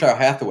Berkshire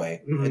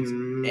Hathaway,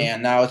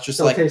 and now it's just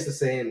still like tastes the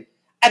same.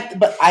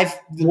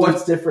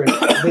 What's different?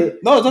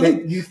 There's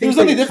nothing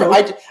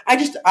different.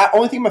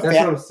 Only thing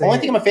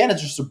I'm a fan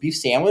is just a beef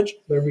sandwich.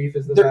 Their beef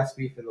is the best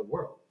beef in the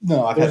world.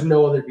 No, there's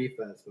no other beef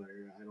that's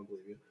better. I don't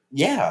believe you.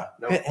 Yeah,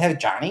 have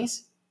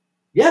Johnny's.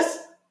 Yes,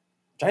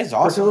 Johnny's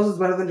awesome. Portillo's is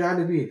better than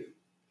Johnny's beef.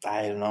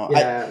 I don't know.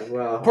 Yeah,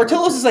 well,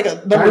 Portillo's is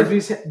like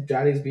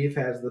Johnny's beef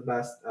has the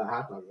best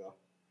hot dog though.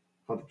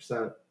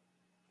 100%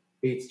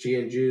 beats G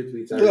and Jude's.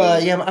 Beats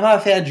yeah, I'm not a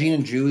fan of Gene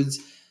and Jude's.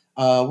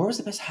 Where was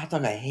the best hot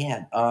dog I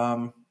had?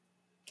 I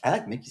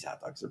like Mickey's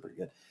hot dogs; they're pretty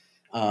good.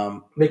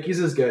 Mickey's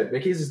is good,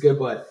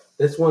 but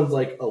this one's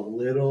like a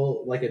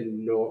little like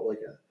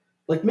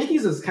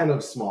Mickey's is kind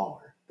of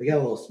smaller. They got a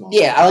little smaller.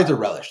 Yeah, I like the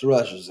relish. The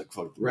relish is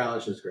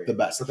relish is great. The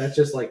best. But that's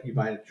just like you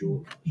buy a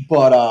jewel.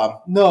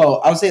 But no,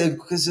 I would say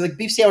because like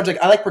beef sandwich.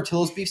 Like I like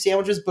Portillo's beef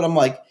sandwiches, but I'm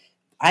like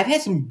I've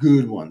had some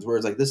good ones where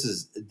it's like this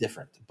is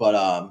different.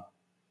 But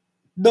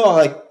no,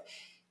 like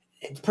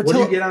what do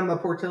you get on the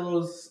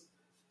Portillo's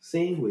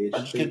sandwich?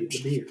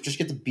 Just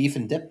get the beef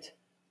and dipped.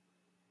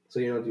 So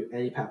you don't do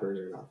any peppers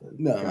or nothing.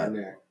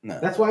 No.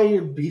 That's why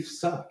your beef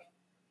suck.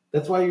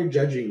 That's why you're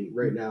judging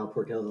right now,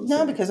 Portillo's.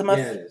 No, because I'm not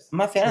a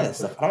fan of this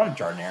stuff. I don't want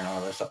jardiniere and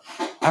all that stuff.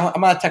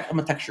 I'm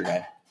a texture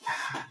guy.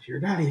 You're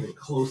not even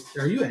close.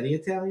 Are you any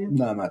Italian?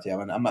 No, I'm not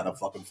Italian. I'm not a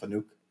fucking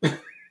fanook.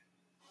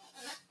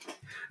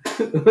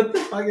 What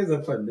the fuck is a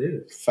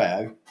fanook?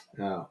 Fag.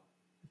 Oh.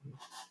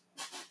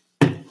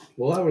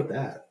 Well, how with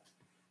that?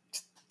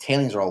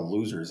 Italians are all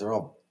losers. They're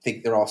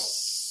all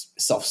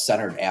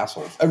self-centered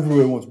assholes.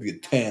 Everybody wants to be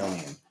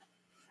Italian.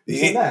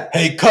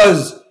 Hey,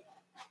 cuz.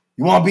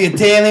 You want to be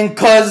Italian,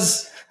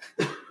 cuz?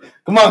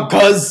 Come on,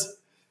 cuz.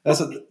 That's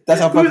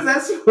how. Who is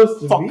that supposed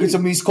to be? Fucking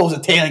some East Coast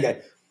Italian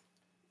guy.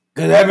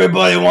 Because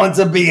everybody wants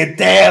to be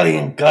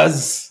Italian,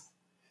 cuz.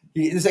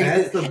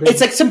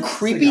 It's like some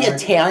creepy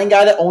Italian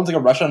guy that owns like a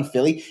restaurant in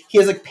Philly. He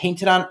has like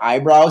painted on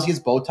eyebrows. He has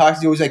Botox.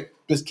 He always like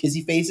does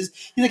kissy faces.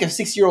 He's like a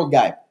 6-year-old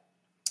guy,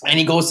 and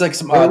he goes to like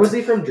some. Where was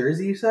he from?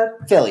 Jersey, you said?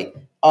 Philly.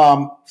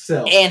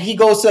 And he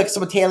goes to like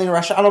some Italian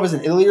restaurant. I don't know if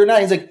it's in Italy or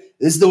not. He's like,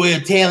 this is the way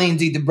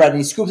Italians eat the bread. And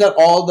he scoops out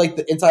all like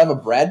the inside of a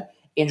bread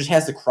and just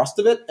has the crust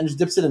of it and just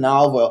dips it in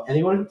olive oil.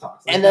 Anyone who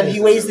talks like and then he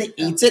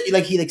eats it.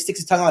 Like he like sticks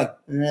his tongue out, like,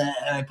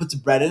 and he puts the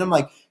bread in him.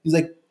 Like he's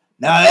like,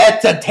 now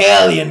that's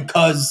Italian,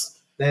 cuz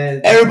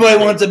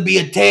everybody wants to be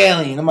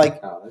Italian. I'm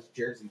like, oh, that's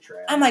Jersey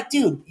trash. I'm like,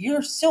 dude,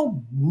 you're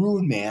so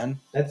rude, man.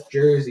 That's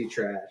Jersey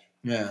trash.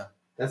 Yeah,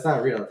 that's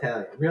not real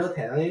Italian. Real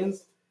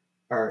Italians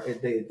are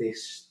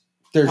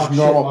There's talk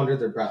normal shit under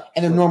their breath,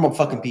 and they're normal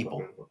fucking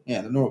people.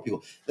 Yeah, they're normal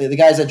people. The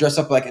guys that dress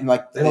up like and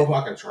like they don't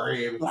fucking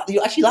train.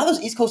 Actually, a lot of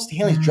those East Coast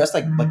Italians dress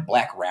like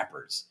black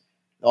rappers.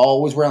 They're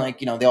always wearing like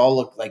they all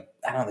look like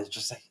I don't know. It's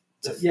just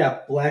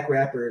like black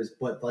rappers,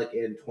 but like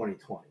in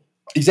 2020.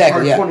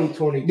 Exactly. Or yeah.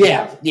 2020.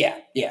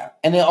 Yeah.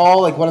 And they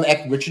all like want to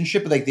act rich and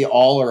shit, but like they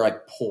all are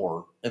like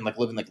poor and like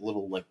living like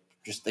little like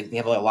just like they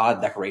have like a lot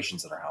of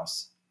decorations in their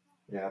house.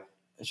 Yeah.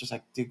 It's just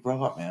like, dude,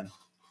 grow up, man.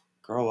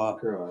 Grow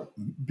up.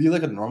 Be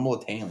like a normal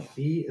Italian.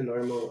 Be a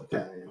normal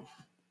Italian.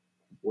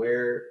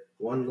 Wear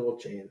one little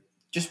chain.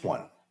 Just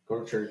one.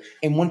 Go to church.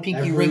 And one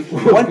pinky ring.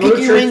 One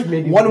pinky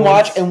ring, one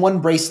watch, and one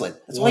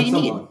bracelet. That's all you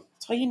need.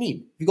 That's all you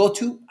need. If you go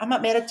 2, I'm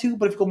not mad at 2,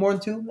 but if you go more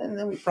than 2,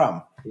 then we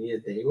problem. You need a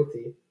Dago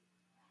tea.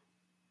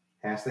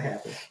 Has to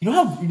happen. You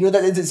know how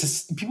that it's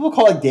just, people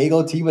call it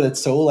Dago tea, but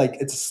it's so like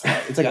it's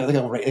like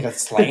a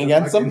slang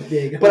against them.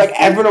 But like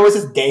everyone always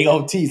says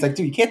Dago tea. It's like,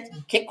 dude, you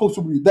can't go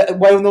so that.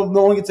 Why no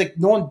one gets like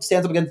no one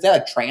stands up against that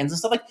like trans and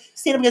stuff. Like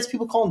stand up against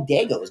people calling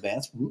Dagos, man.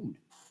 That's rude.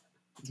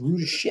 It's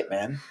rude as shit,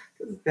 man.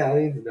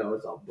 Italians know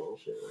it's all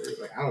bullshit.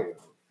 Like I don't even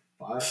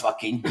know.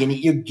 Fucking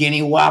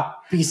Guinea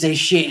wop piece of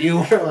shit.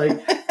 You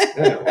like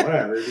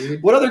whatever,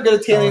 dude. What other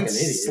good Italian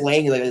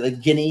slang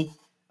like Guinea?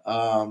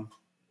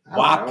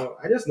 Wop.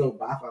 I just know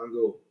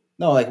bafango.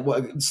 No, like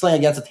slang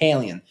against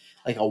Italian,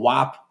 like a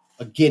wop,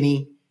 a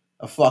guinea,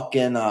 a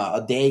fucking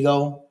a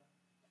dago.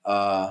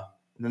 And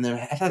then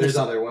there's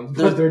other ones,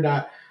 but they're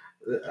not.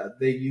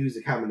 They use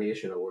a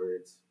combination of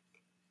words.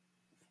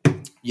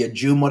 Yeah,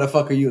 Jew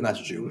motherfucker, you not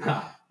Jew.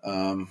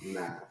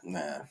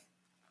 Nah.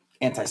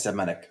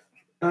 Anti-Semitic.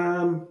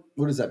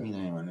 What does that mean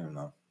anyway? I don't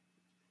know.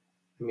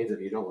 It means if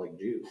you don't like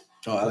Jews.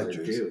 Oh, I like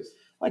Jews.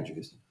 I like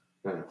Jews.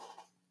 No.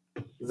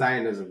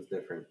 Zionism's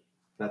different.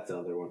 That's the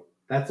other one.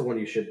 That's the one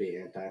you should be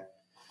anti.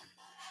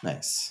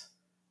 Nice.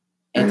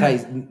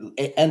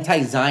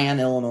 Anti-Zion,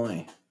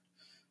 Illinois.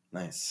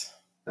 Nice.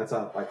 That's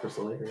out by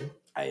Crystal Lake, right?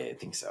 I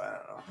think so. I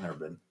don't know. I've never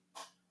been.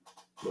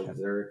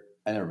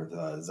 I never been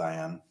to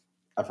Zion.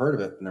 I've heard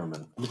of it. Never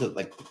been. I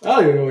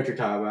don't even know what you're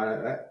talking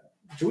about.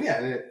 Should we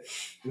end it?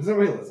 Is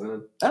everybody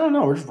listening? I don't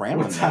know. We're just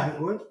rambling. What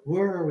time?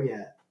 Where are we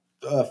at?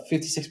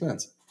 56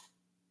 minutes.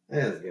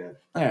 That is good.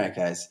 All right,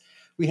 guys.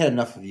 We had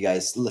enough of you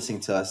guys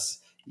listening to us.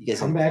 You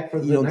guys come back for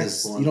the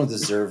next one. You don't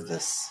deserve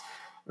this.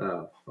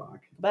 Oh, fuck.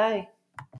 Bye.